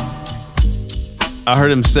 I heard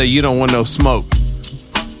him say, "You don't want no smoke."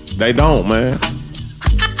 They don't, man.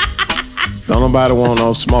 Don't nobody want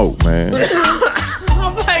no smoke, man.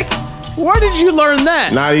 I'm like, where did you learn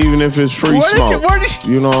that? Not even if it's free smoke.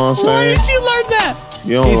 You know what I'm saying? Where did you learn that?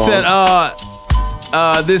 He said,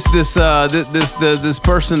 this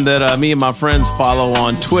person that me and my friends follow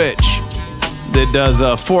on Twitch that does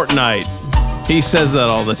Fortnite. He says that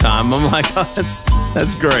all the time. I'm like, oh,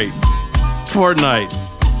 that's great. Fortnite.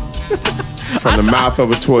 From the mouth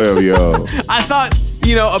of a 12-year-old. I thought,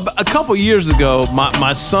 a couple years ago, my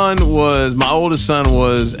oldest son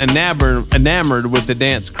was enamored with the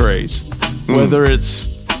dance craze. Whether it's,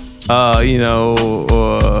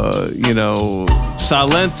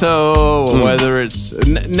 Salento, or whether it's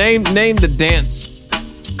name the dance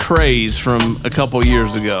craze from a couple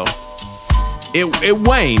years ago. It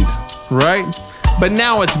waned, right? But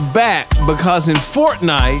now it's back because in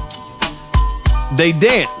Fortnite they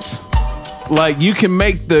dance. Like you can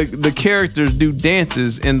make the characters do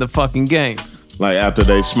dances in the fucking game. Like after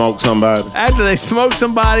they smoke somebody? After they smoke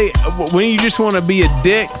somebody, when you just want to be a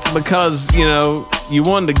dick because, you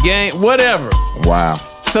won the game, whatever. Wow.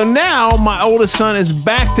 So now my oldest son is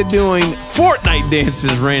back to doing Fortnite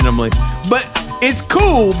dances randomly. But it's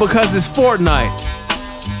cool because it's Fortnite.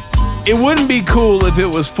 It wouldn't be cool if it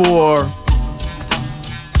was for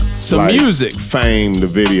some like music. Fame, the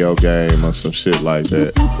video game or some shit like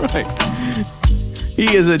that. Right.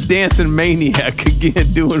 He is a dancing maniac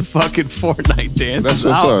again doing fucking Fortnite dances. That's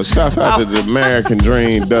what's up. Shouts out to the American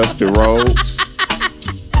Dream, Dusty Rhodes.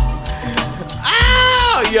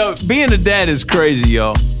 Yo, being a dad is crazy,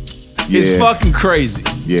 y'all. It's fucking crazy.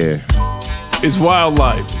 Yeah. It's wild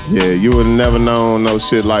life. Yeah, you would have never known no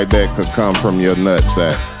shit like that could come from your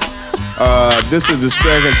nutsack. This is the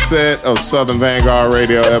second set of Southern Vanguard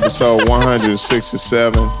Radio, episode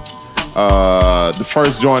 167. The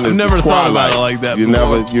first joint is never the thought Twilight. about it like that You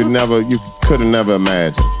could have never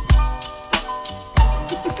imagined.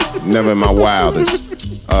 Never in my wildest.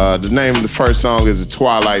 The name of the first song is The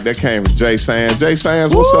Twilight. That came from Jay Sands. Jay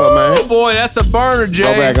Sands, what's up, man? Oh boy, that's a burner, Jay.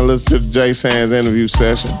 Go back and listen to the Jay Sands interview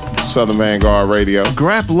session, Southern Vanguard Radio.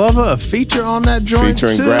 Grap Lover, a feature on that joint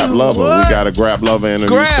featuring too? Grap Lover. What? We got a Grap Lover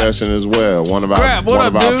interview session as well. One of our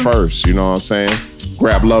first, you know what I'm saying?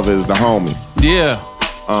 Grap Lover is the homie. Yeah.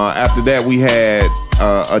 After that, we had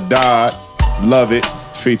Adad, Love It,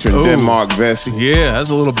 featuring Denmark Vesey. Yeah, that's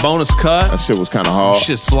a little bonus cut. That shit was kind of hard.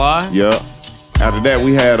 Shit's fly. Yep. After that,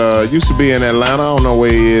 we had used to be in Atlanta. I don't know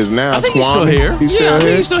where he is now. I think Twami. he's still here. He's still I think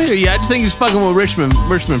here. he's still here. Yeah, I just think he's fucking with Richmond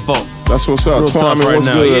folk. That's what's up. Real tough Twami, right what's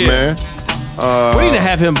now. good, Yeah. man? We need to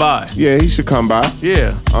have him by. Yeah, he should come by.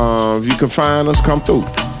 Yeah. If you can find us, come through.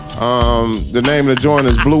 The name of the joint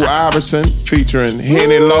is Blue Iverson, featuring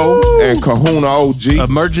Henny Low and Kahuna OG.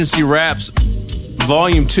 Emergency Raps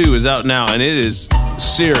Volume 2 is out now, and it is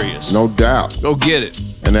serious. No doubt. Go get it.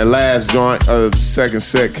 And that last joint of the second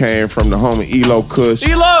set came from the homie Elo Kush.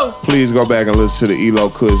 Elo! Please go back and listen to the Elo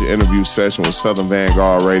Kush interview session with Southern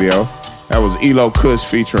Vanguard Radio. That was Elo Kush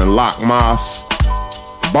featuring Lock Moss.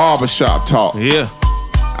 Barbershop Talk. Yeah.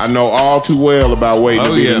 I know all too well about waiting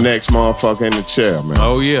to be yeah. the next motherfucker in the chair, man.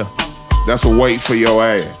 Oh, yeah. That's a wait for your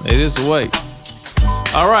ass. It is a wait.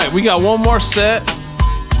 All right, we got one more set.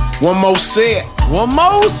 One more set. One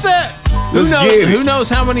more set. Let's get it. Who knows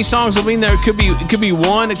how many songs will be in there? It could be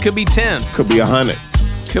 1. It could be 10. Could be 100.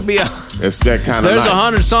 Could be It's that kind of There's night.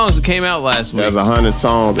 100 songs that came out last week. There's 100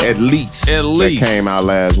 songs at least. At least. That came out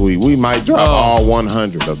last week. We might drop all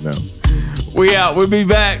 100 of them. We out. We'll be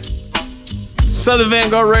back. Southern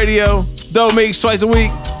Vanguard Radio. Doe Meeks twice a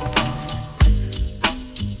week.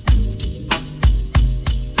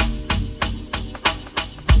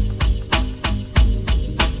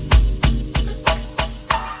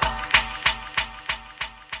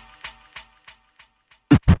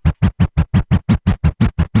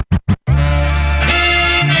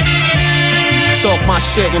 Talk my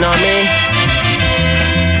shit, you know what I mean?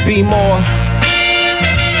 Be more.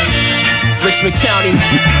 Richmond County.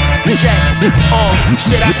 Shit,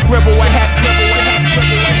 shit I scribble, I have.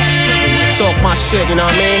 Talk my shit, you know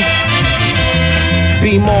what I mean?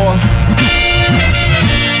 Be more.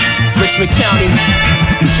 Richmond County.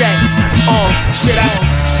 Shit, shit I.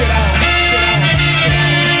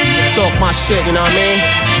 Talk my shit, you know what I mean?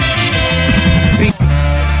 Be.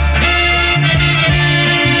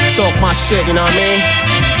 Talk my shit, you know what I mean?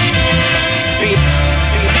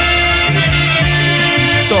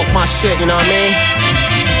 Talk my shit, you know what I mean?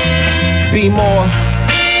 Be more.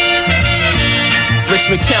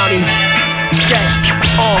 Richmond County.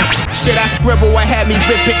 Shit I scribble, I had me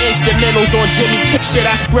ripping instrumentals on Jimmy Kimmel. Shit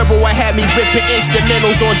I scribble, I had me ripping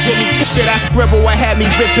instrumentals on Jimmy Kimmel. Shit I scribble, I had me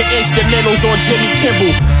ripping instrumentals on Jimmy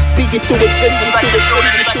Kimmel. Speaking to existence like the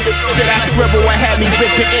shit I scribble, I had me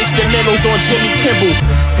ripping instrumentals on Jimmy Kimmel.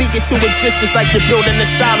 Speaking to existence like the building of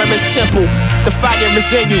Solomon's temple. The fire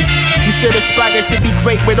is in you. You should aspire to be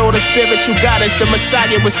great with all the spiritual guidance the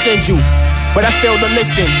Messiah will send you. But I failed to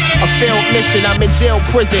listen, a failed mission. I'm in jail,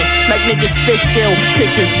 prison, like niggas fish gill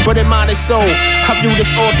pitching. But in mind and soul, I view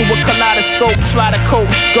this all through a kaleidoscope. Try to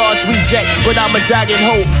cope, God's reject, but I'm a dying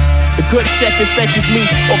hope. The good chef infections me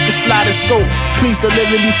off the sliding scope. Please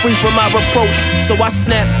deliver me free from my reproach. So I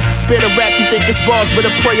snap, spit a rap, you think it's bars but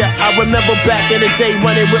a prayer. I remember back in the day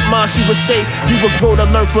running with mom, she would say, you would grow to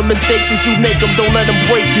learn from mistakes as you make them, don't let them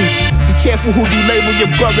break you. Be careful who you label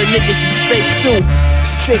your brother, niggas is fake too.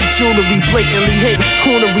 Straight jewelry, blatantly hate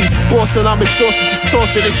coonery. Boss and I'm exhausted, just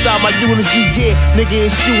toss it inside my eulogy. Yeah, nigga,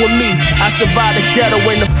 it's you and me. I survived the ghetto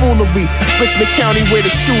and the foolery. Richmond County where the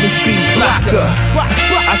shooters be. Blocker.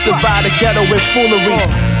 I survived the ghetto and foolery.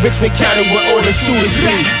 Richmond County where all the shooters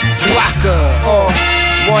be. Blocker.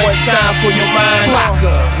 One time for your mind.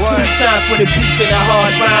 Blocker. 2 times for the beats and the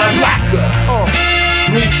hard rhymes. Blocker.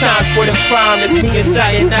 3 times for the crime. That's me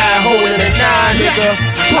inside your 9 holding a 9, nigga.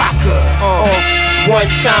 Blocker. 1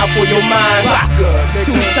 time for your mind.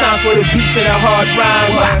 2 times for the beats and the hard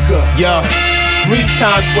rhymes. Yeah. 3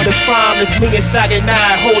 times for the crime, it's me inside your 9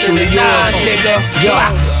 holding the 9, nigga. Yo,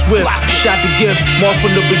 Swift, shot the gift, more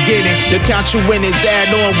from the beginning. The count you win is add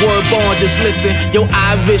on, word born, just listen. Your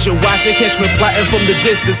eye vision, watch it catch me plotting from the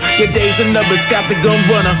distance. Your days a number, tap the gun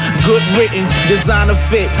runner. Good written, designer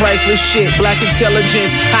fit, priceless shit. Black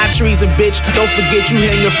intelligence, high treason, bitch. Don't forget you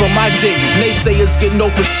hanging from my dick. Naysayers get no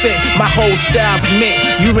percent, my whole style's mint.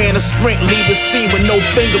 You ran a sprint, leave the scene with no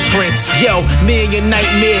fingerprints. Yo, me and your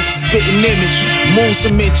nightmares, spitting image. Move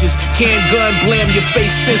some inches, can't gun blam your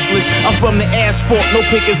face senseless. I'm from the asphalt, no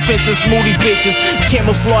picket fences, moody bitches.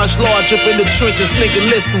 Camouflage large up in the trenches, nigga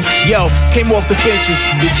listen. Yo, came off the benches,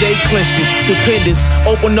 the J clinched it, stupendous.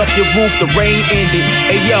 Open up your roof, the rain ended.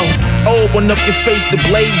 Hey yo, open up your face, the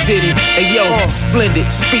blade did it. Hey yo, splendid,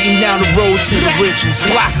 speeding down the road to the riches.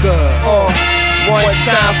 Blocker. 1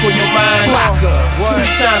 time for your mind. Blocker. 2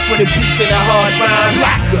 times for the beats and the hard rhymes.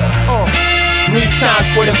 Blocker. 3 times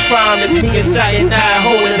for the crime, that's me inside your 9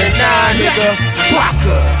 holding a 9, nigga.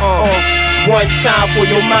 Blocker. 1 time for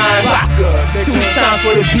your mind. Blocker. 2 times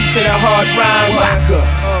for the beats and the hard rhymes. Blocker.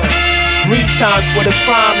 3 times for the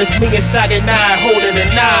crime, that's me inside your 9 holding a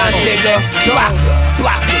 9, nigga. Blocker.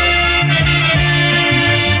 Blocker.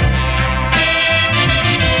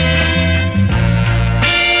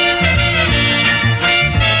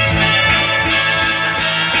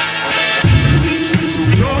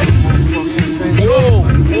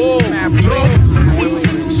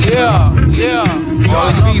 Yeah. All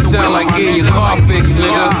this beat sound like getting your car fixed,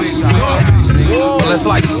 nigga. Well, it's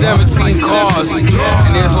like 17 cars, and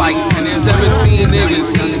there's like 17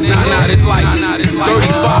 niggas. Nah, it's like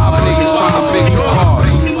 35 niggas trying to fix the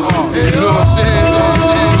cars. You know what I'm saying?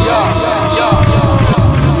 Yeah.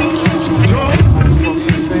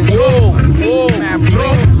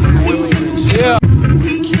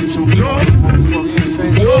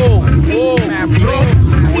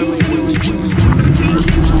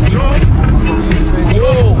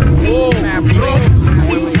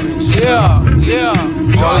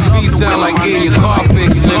 Yeah. All this beat sound like getting your car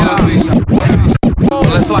fixed, nigga.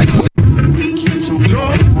 Well, it's like.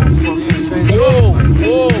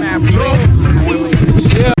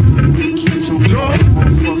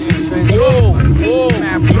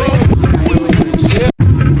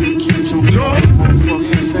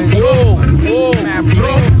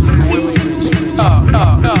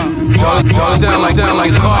 Sound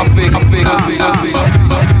like car fix.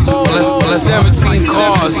 Well, it's 17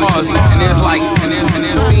 cars, and there's like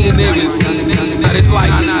 16 niggas. And it's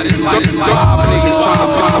like 35 niggas trying to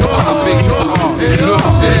fix the car. You know what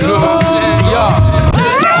I'm saying? Yeah.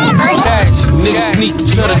 Niggas sneak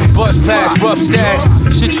each other, the bus pass, rough stash.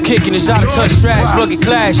 Shit you kicking is out of touch trash, rugged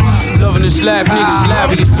clash. Loving this laugh, niggas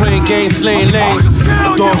hilarious, playing games, slaying lanes.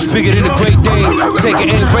 A dog's bigger than a Great Dane. Taking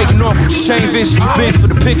aim, breaking off with your chain. Vision too big for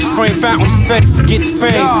the picture frame. Fountains confetti, forget the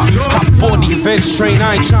fame. Hop aboard the events train.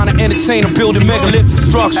 I ain't trying to entertain, I'm building megalithic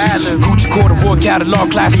structures. Gucci corduroy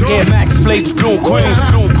catalog, classic Air Max, flavors blue and cream.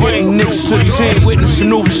 Hitting niggas to the team, witness a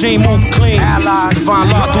new regime, move clean. Divine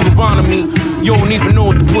law through Deuteronomy. You don't even know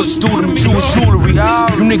what the pussy do to them Jewish jewelry.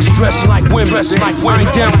 You niggas dressing like women. I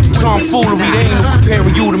ain't down with the tomfoolery. They ain't no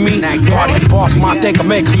comparing you to me. Party the boss, my think I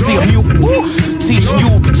make her see a mutiny. Teaching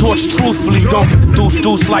you will be tortured truthfully. Dumping the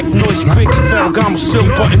deuce like noisy cricket. Ferragamo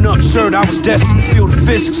silk button up shirt. I was destined to feel the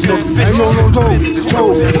physics, nigga. Hey,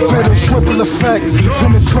 yo, better triple effect.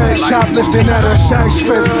 Finna crash, shoplifting at a side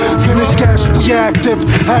strip. Finish cash, reactive,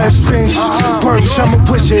 ass pinch. Perks, I'ma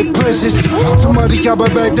push it, blizzards. Somebody got my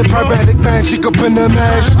bag, the pyrotic magic up in the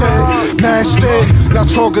mashed it. Now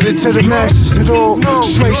targeted to the masses at all.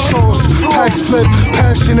 Straight sauce, packs flip,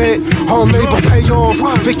 passionate. Hard labor pay off,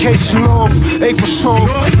 vacation off. A for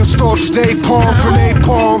soft, nostalgic napalm, grenade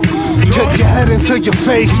palm. Kick your head into your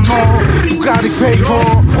face, gone. Bugatti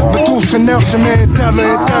Veyron, Medusa, Nelson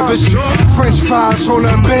Mandela, Davis. French fries on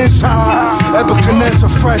a bench high. Ebuchadnezzar,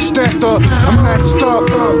 fresh nectar. I'm maxed up.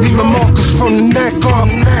 Neiman Marcus from the neck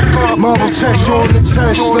up. Marble texture on the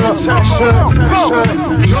Tesla.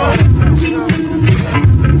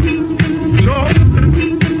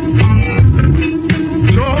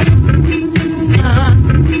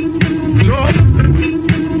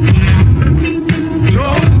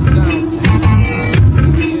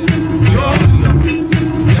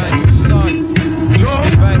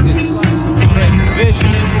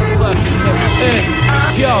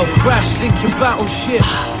 Crash, sink your battleship.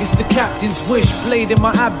 It's the captain's wish. Blade in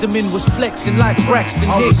my abdomen was flexing like Braxton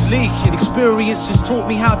Hicks. I was leaking. Experiences taught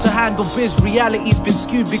me how to handle biz. Reality's been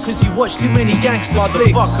skewed because you watch too many gangster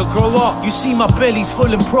flicks. Motherfucker, grow up. You see my belly's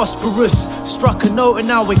full and prosperous. Struck a note and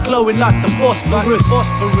now we're glowing like the phosphorus.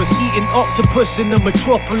 Eating octopus in the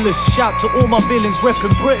metropolis. Shout to all my villains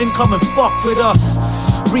repping Britain, come and fuck with us.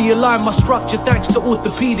 Realign my structure thanks to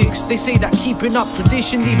orthopedics. They say that keeping up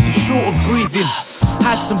tradition leaves you short of breathing.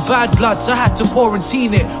 Had some bad blood, so I had to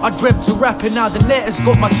quarantine it. I dreamt to rapping, now the net has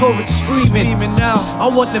got my torrents screaming. Now I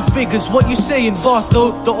want them figures, what you saying,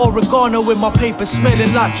 Bartho? The oregano in my paper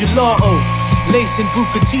smelling like gelato. Lacing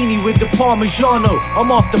Bucatini with the Parmigiano.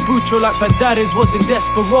 I'm off the Butcher like Banderas was in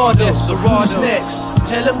Desperado. So who's next?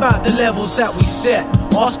 Tell him about the levels that we set.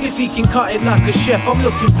 Ask if he can cut it like a chef. I'm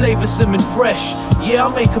looking flavoursome and fresh. Yeah,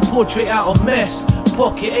 I'll make a portrait out of mess.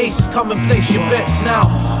 Pocket aces, come and place your bets now.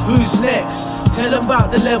 Who's next? Tell him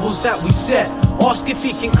about the levels that we set. Ask if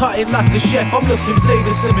he can cut it like a chef. I'm looking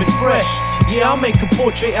flavoursome and fresh. Yeah, I'll make a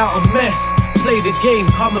portrait out of mess. Play the game,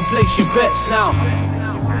 come and place your bets now.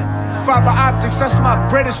 Fiber optics, that's my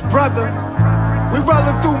British brother. We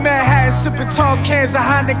rollin' through Manhattan, sipping tall cans of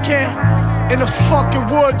Heineken in a fucking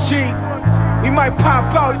war Jeep. We might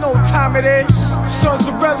pop out, you know what time it is.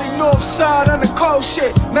 Sonsorelli, north side on the cold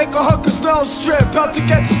shit. Make a hooker's nose strip, about to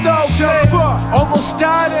get the stove lit. Almost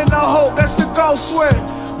died and I hope that's the ghost swim.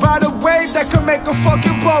 Ride a wave that can make a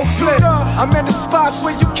fucking boat flip. I'm in the spots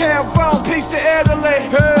where you can't run, peace to Italy.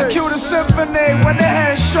 I cue the symphony when the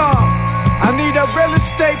hands sharp. I need a real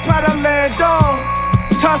estate plot to land on.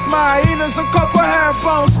 Toss my hyenas, a couple hand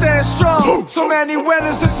bones, stand strong. So many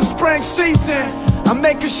winners, it's the spring season. I'm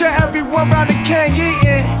making sure everyone round the king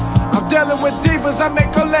eating. I'm dealing with divas, I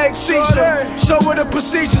make her legs seizure. Show her the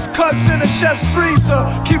procedures, cuts in the chef's freezer.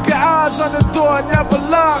 Keep your eyes on the door, never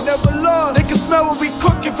lock. They can smell what we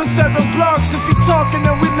cooking for 7 blocks. If you talking,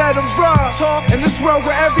 then we let them rock. In this world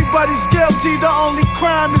where everybody's guilty, the only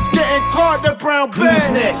crime is getting caught, that brown bag. Who's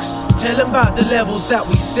next? Tell him about the levels that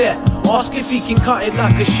we set. Ask if he can cut it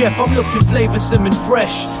like a chef. I'm looking flavoursome and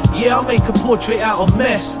fresh. Yeah, I'll make a portrait out of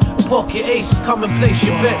mess. Pocket aces, come and place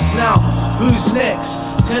your bets now. Who's next?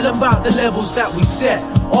 Tell him about the levels that we set.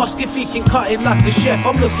 Ask if he can cut it like a chef.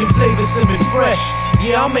 I'm looking flavoursome and fresh.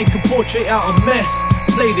 Yeah, I'll make a portrait out of mess.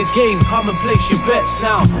 Play the game, come and place your bets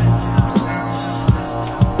now.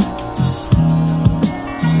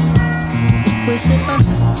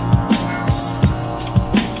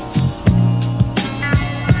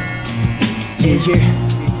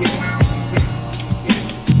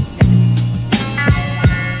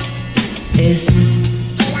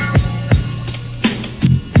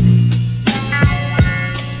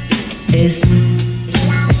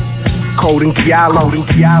 Colding's yellow.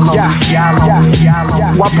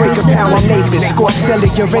 Why break a pound of Nathan? Score Silly,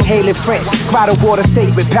 you're inhaling French. Grotto water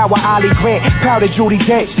sacred, power Ollie Grant, powder Judy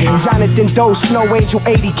Dench. Jonathan Doe, Snow Angel,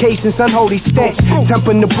 80 cases, unholy stench.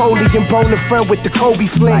 Temper Napoleon, bone a friend with the Kobe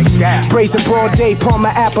flinch. Brazen broad day,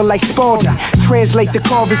 Palmer apple like Spalding. Translate the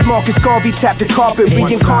carvers, Marcus Garvey, tap the carpet.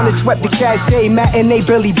 Reincarnate, swept the cachet, matinee,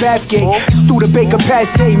 Billy Bathgate. Studebaker,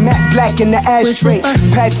 passe, Matt Black in the ashtray.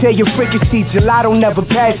 Pate, your fricassee, gelato never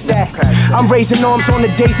passed that. I'm raising arms on the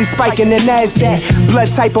daisy, spiking the NASDAQ.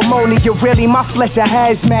 Blood type ammonia, really my flesh a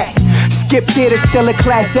hazmat. Skip theater, still a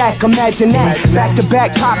class act, imagine that. Back to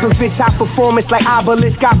back, Popovich, high performance like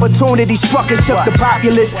obelisk. Opportunity struck and shook the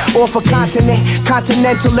populace. Off a continent,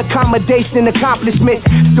 continental accommodation, accomplishments.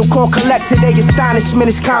 Still call collect today, astonishment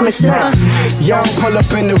is common sense. Young pull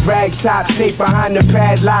up in the rag top, safe behind the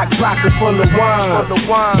padlock, pocket full of wine.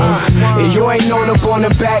 And you ain't known up on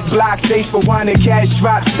the back block, safe for wine and cash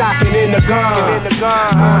drop, stocking in the gun.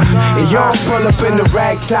 And young pull up in the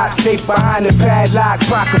rag top, safe behind the padlock,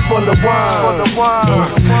 pocket full of wine.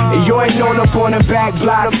 And you ain't known up on the back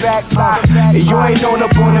block. And you ain't known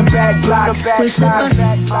up on the back block.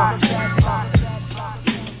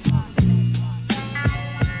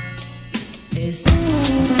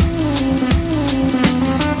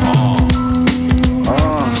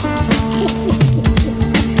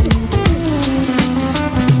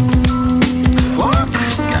 Fuck,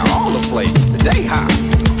 got all the flavors today, huh?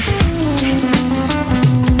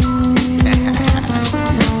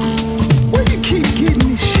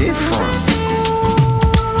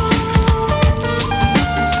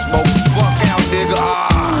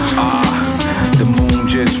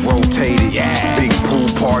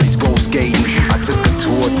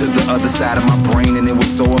 other side of my brain, and it was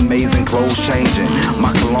so amazing. Clothes changing,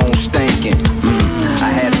 my cologne stinking. I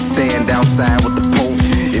had to stand outside with the Pope.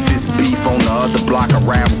 If it's beef on the other block, I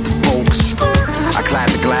ride with the folks. I clad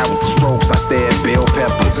the glide with the strokes. I stare at bell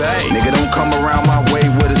peppers. Nigga, don't come around my way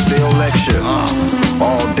with a steel lecture.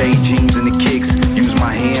 All day jeans and the kicks. Use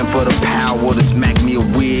my hand for the power to smack me a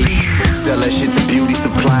wig. Sell that shit to beauty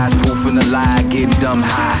supplies. Proofing the lie, getting dumb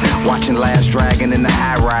high. Watching Last Dragon in the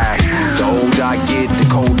high rise. The older I get, the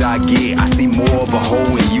colder I get. I see more of a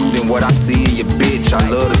hole in you than what I see in your bitch. I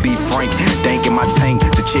love to be frank, dank in my tank.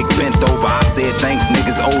 The chick bent over, I said thanks.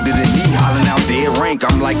 Niggas older than me, hollering out their rank.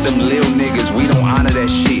 I'm like them lil niggas, we don't honor that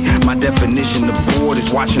shit. My definition of bored is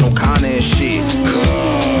watching O'Connor and shit.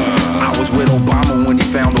 I was with Obama when he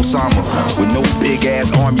found Osama. With no big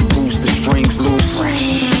ass army boost, the strings loose.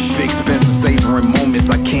 Big Spencer savoring moments.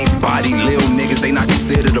 I can't body lil niggas, they not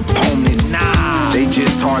considered opponents. Nah, they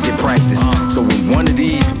just target practice. So when one of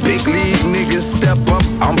these big league niggas step up,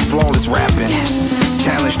 I'm flawless rapping.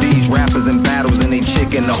 Challenge these rappers in battles and they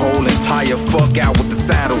chicken the whole entire fuck out with the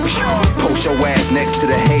saddle. Post your ass next to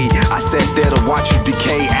the hay. I sat there to watch you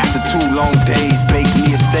decay. After 2 long days, bake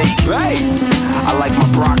me a steak. Hey, I like my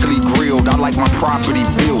broccoli grilled. I like my property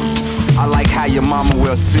built. I like how your mama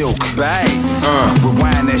wears silk. Bang.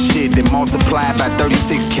 Rewind that shit, then multiply by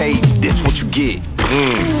 36K. This what you get.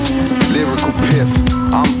 Lyrical piff.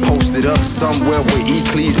 I'm posted up somewhere with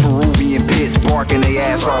Ecles, Peruvian pits, barking they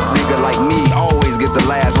ass off. Nigga like me always get the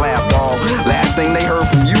last laugh, dog. Last thing they heard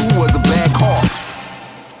from you was a bad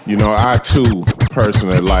cough. You know, I too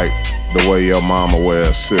personally like the way your mama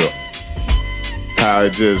wears silk. How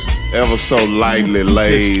it just ever so lightly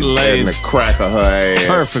lays in the crack of her ass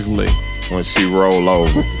perfectly when she roll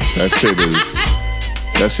over. That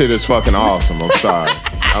shit is fucking awesome.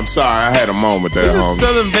 I'm sorry, I had a moment there, This homie. is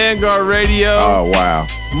Southern Vanguard Radio. Oh, wow.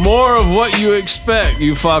 More of what you expect,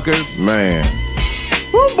 you fuckers. Man.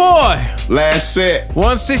 Oh, boy. Last set.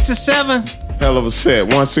 167. Hell of a set.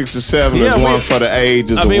 167 is one for the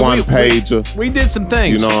ages, a one-pager. We did some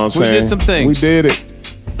things. You know what I'm saying? We did some things. We did it.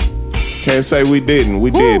 Can't say we didn't.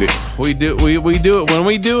 We did it. We do it. When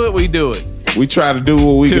we do it, we do it. We try to do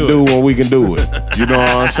what we can do when we can do it. You know what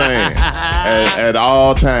I'm saying? At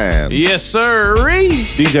all times. Yes, sir.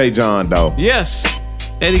 DJ John Doe. Yes.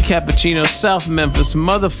 Eddie Cappuccino, South Memphis,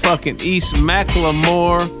 motherfucking East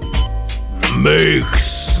Macklemore.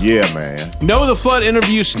 Mix. Yeah, man. Know the Flood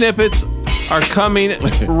interview snippets are coming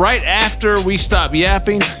right after we stop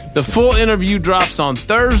yapping. The full interview drops on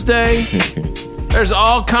Thursday. There's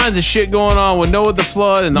all kinds of shit going on with Noah the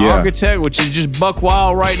Flood and the Architect, which is just buck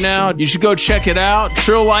wild right now. You should go check it out.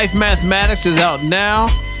 Trill Life Mathematics is out now.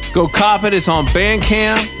 Go cop it. It's on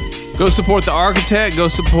Bandcamp. Go support the Architect. Go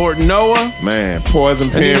support Noah. Man, Poison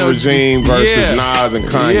Pen Regime versus Nas and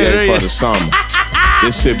Kanye for the summer.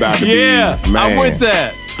 This shit about to be, man. I'm with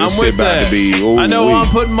that. This shit about to be, I know who I'm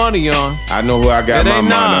putting money on. I know who I got my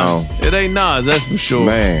money on. It ain't Nas, that's for sure.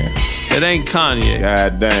 Man. It ain't Kanye.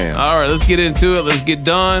 God damn. All right, let's get into it. Let's get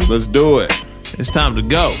done. Let's do it. It's time to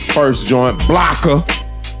go. First joint, Blocker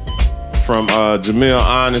from Jamil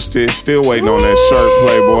Honesty. Still waiting on that shirt,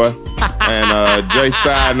 Playboy. And Jay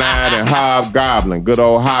Cyanide and Hobgoblin. Good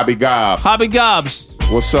old Hobby Gob. Hobby Gobs.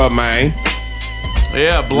 What's up, man?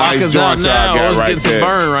 Yeah, Blocker's out now. Let's get some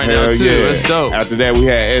burn right now, too. Yeah. That's dope. After that, we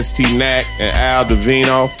had ST Knack and Al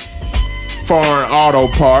Divino. Foreign Auto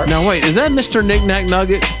Parts. Now, wait, is that Mr. Knick Knack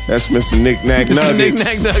Nugget? That's Mr. Knick Knack Nuggets. Mr. Knick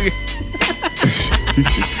Knack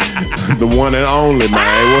Nugget. The one and only,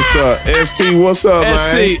 man. What's up? ST, what's up,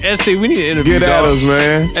 man? ST, we need an interview. Get at us,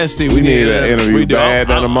 man. ST, we need an interview bad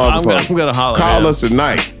than a motherfucker. I'm gonna holler. Call us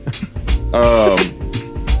tonight.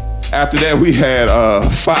 After that, we had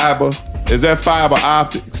Fiber. Is that Fiber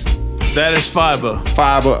Optics? That is Fiber.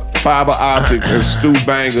 Fiber Optics and Stu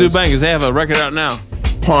Bangers. Stu Bangers, they have a record out now.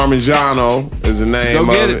 Parmigiano is the name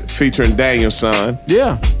of it, featuring Danielson.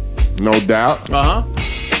 Yeah. No doubt. Uh-huh.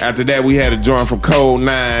 After that, we had a joint from Code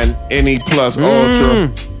 9, NE Plus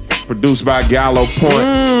Ultra, produced by Gallo Point.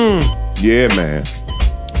 Yeah, man.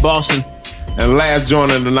 Boston. And last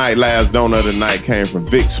joint of the night, last donut of the night came from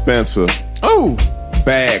Vic Spencer. Oh.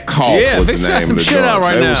 Bad Cough was Vic's the got name some of the shit joint. out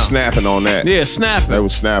right They now. was snapping on that. Yeah, snapping. They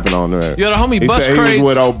was snapping on that. Yeah, the homie he Bus said Crates. he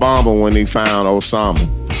was with Obama when he found Osama.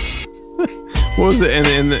 What was it?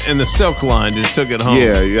 And the silk line just took it home.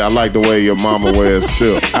 Yeah, I like the way your mama wears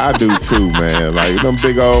silk. I do too, man. Like them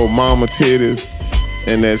big old mama titties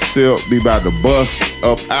and that silk be about to bust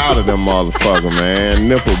up out of them motherfucker, man.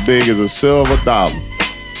 Nipple big as a silver dollar.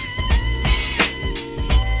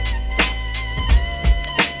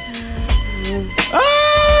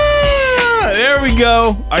 There we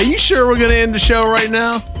go. Are you sure we're gonna end the show right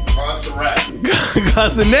now? a wrap.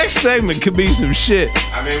 Because the next segment could be some shit.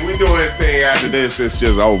 I mean, we do anything after this, it's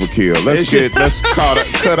just overkill. Let's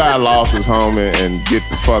cut our losses, homie, and get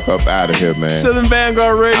the fuck up out of here, man. Southern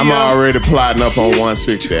Vanguard Radio. I'm already plotting up on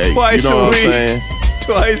 168. Twice you know a what week. I'm saying?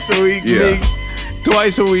 Twice a week, Meeks.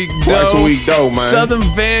 Twice a week, Twice a week, man. Southern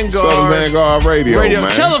Vanguard Radio,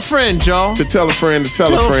 man. Tell a friend, y'all. To tell a friend to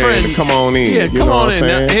tell a friend to come on in. Yeah, you come know on what I'm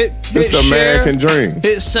in. saying? Now, It's the American dream.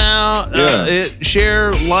 Hit sound, hit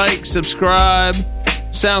share, like, subscribe.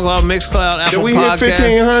 SoundCloud, Mixcloud, Apple Did we Podcast. hit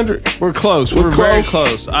 1,500? We're close. We're very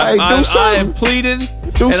close. Hey, do something. I have pleaded.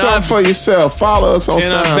 Do something for yourself. Follow us on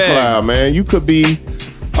SoundCloud, man. You could be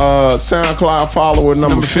SoundCloud follower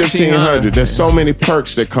number 1,500. There's so many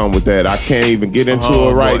perks that come with that. I can't even get into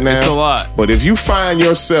it right now. It's a lot. But if you find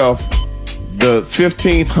yourself the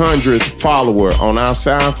 1,500th follower on our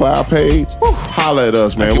SoundCloud page, holler at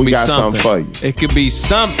us, man. We got something for you. It could be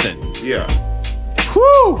something. Yeah.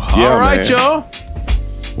 Whew. Yeah, all right, man. y'all.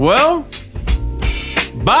 Well,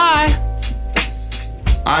 bye.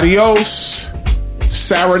 Adios.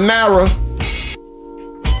 Saranara.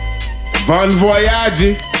 Bon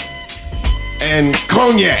Voyage. And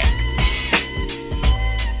Cognac.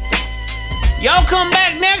 Y'all come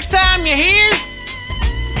back next time, you hear?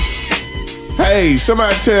 Hey,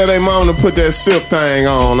 somebody tell their mom to put that sip thing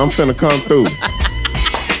on. I'm finna come through.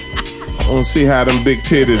 I want to see how them big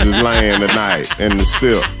titties is laying tonight in the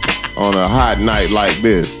sip on a hot night like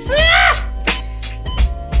this.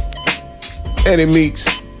 Eddie Meeks,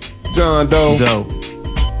 John Doe.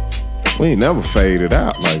 We ain't never faded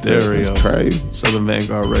out like that. Stereo. It's crazy. Southern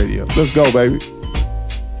Vanguard Radio. Let's go, baby.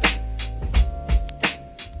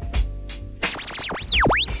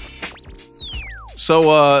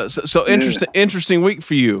 So interesting week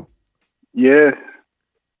for you. Yeah.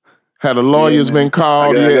 Had the lawyers been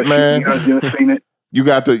called yet, man? You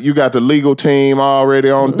got the legal team already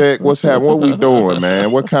on deck. What's happening? What we doing,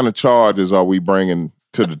 man? What kind of charges are we bringing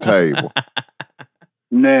to the table?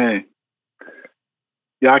 Man.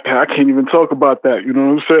 Yeah, I can't even talk about that. You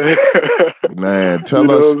know what I'm saying? Man,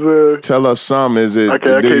 tell us some. Is it? I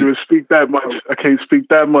can't even speak that much. I can't speak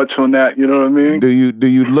that much on that. You know what I mean? Do you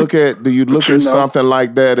look at something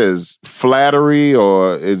like that as flattery,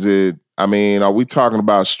 or is it? I mean, are we talking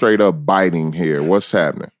about straight up biting here? What's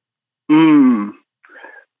happening?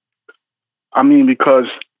 I mean, because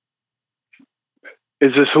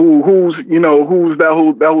it's just who's that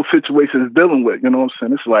whole situation is dealing with. You know what I'm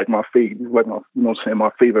saying? It's like my favorite, my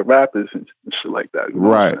favorite rappers and shit like that. You know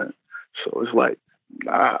right. What I'm saying? So it's like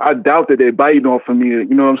I doubt that they're biting off of me. You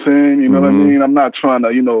know what I'm saying? You know what I mean? I'm not trying to,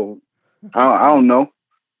 I don't know,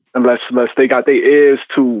 unless they got their ears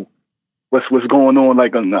to what's going on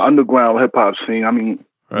like on the underground hip hop scene. I mean,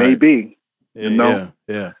 maybe, Yeah.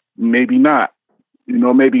 maybe not.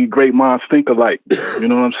 Maybe great minds think alike. You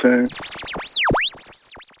know what I'm saying?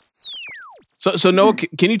 So Noah,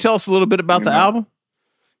 can you tell us a little bit about the album?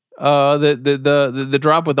 The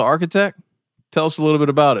drop with the Architect? Tell us a little bit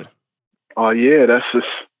about it. Oh yeah, that's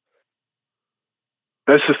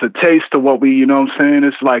just a taste of what we, you know what I'm saying?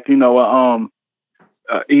 It's like,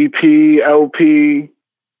 EP, LP,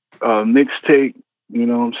 mixtape, you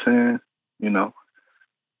know what I'm saying?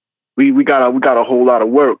 We got a whole lot of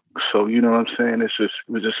work. So, you know what I'm saying? It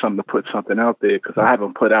was just something to put something out there, because I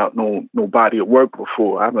haven't put out no body of work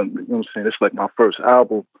before. I haven't, you know what I'm saying? It's like my first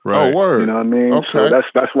album. Right. Oh, word. You know what I mean? Okay. So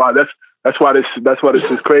that's why this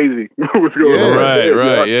is crazy. What's going on?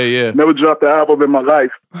 Right. Yeah. Never dropped an album in my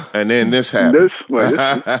life. And then this happened.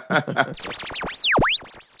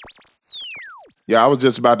 Yeah, I was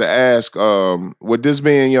just about to ask, with this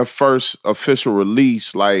being your first official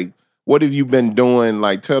release, like, what have you been doing?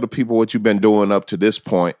 Like, tell the people what you've been doing up to this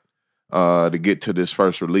point to get to this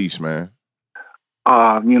first release, man.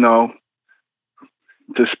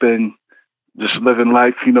 Just living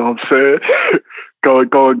life, you know what I'm saying? going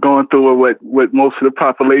through what most of the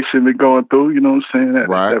population been going through, you know what I'm saying?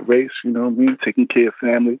 That race, you know what I mean? Taking care of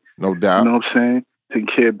family. No doubt. You know what I'm saying? Taking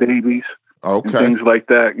care of babies. Okay. And things like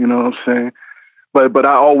that, you know what I'm saying? But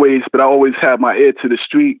I always had my ear to the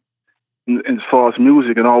street as far as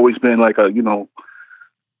music, and always been like I'm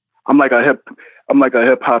like a hip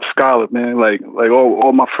hop scholar, man. Like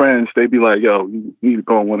all my friends, they be like, yo, you need to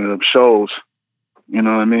go on one of them shows. You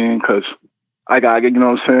know what I mean? Because I got, you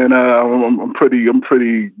know what I'm saying? I'm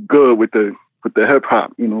pretty good with the hip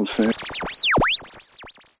hop. You know what I'm saying?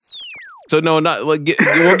 So no, not like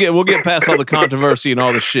we'll get past all the controversy and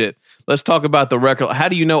all the shit. Let's talk about the record. How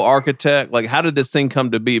do you know Architect? Like, how did this thing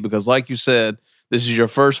come to be? Because, like you said, this is your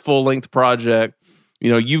first full length project.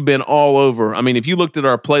 You've been all over. I mean, if you looked at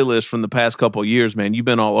our playlist from the past couple of years, man, you've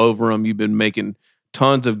been all over them. You've been making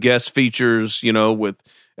tons of guest features, with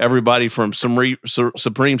everybody from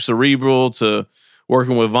Supreme Cerebral to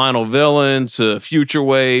working with Vinyl Villain to Future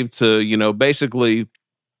Wave to, you know, basically,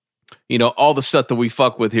 you know, all the stuff that we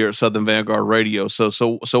fuck with here at Southern Vanguard Radio.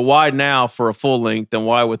 So why now for a full length and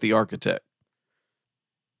why with The Architect?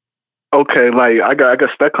 Okay, like I guess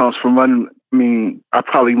that comes from running. I mean, I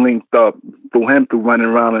probably linked up through him through running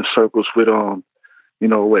around in circles with you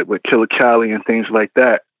know, with Killer Cali and things like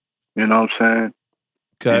that. You know what I'm saying?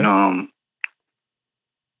 Okay. And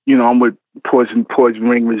you know, I'm with Poison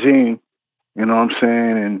Ring Regime. You know what I'm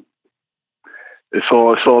saying? And it's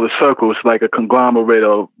all the circle. It's like a conglomerate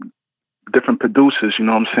of different producers. You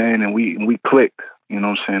know what I'm saying? And we clicked. You know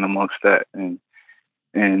what I'm saying, amongst that and.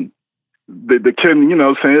 The kid, you know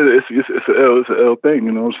what I'm saying, it's an ill thing,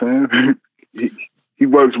 you know what I'm saying? he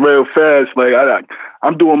works real fast. Like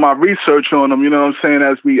I'm doing my research on him, you know what I'm saying,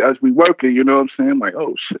 as we work it, you know what I'm saying? Like,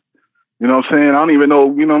 oh shit. You know what I'm saying? I don't even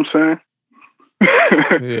know, you know what I'm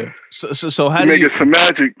saying? Yeah. So how do you make some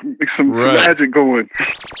magic going?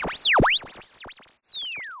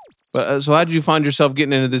 But so how did you find yourself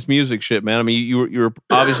getting into this music shit, man? I mean, you were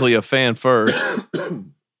obviously a fan first.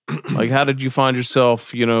 Like, how did you find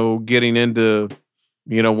yourself, you know, getting into,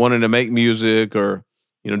 you know, wanting to make music, or,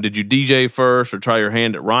 you know, did you DJ first or try your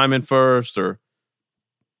hand at rhyming first, or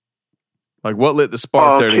like what lit the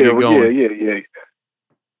spark there to get going? Yeah. Yeah.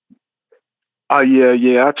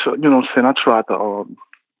 You know what I'm saying? I tried to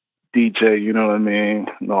DJ, you know what I mean,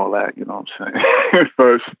 and all that, you know what I'm saying,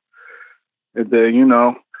 first. And then, you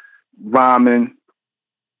know, rhyming.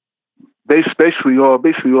 Basically all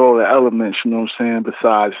the elements, you know what I'm saying,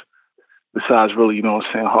 besides really, you know what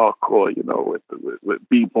I'm saying, hardcore, you know, with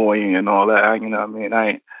b-boying and all that, you know what I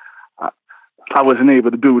mean? I wasn't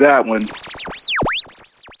able to do that one.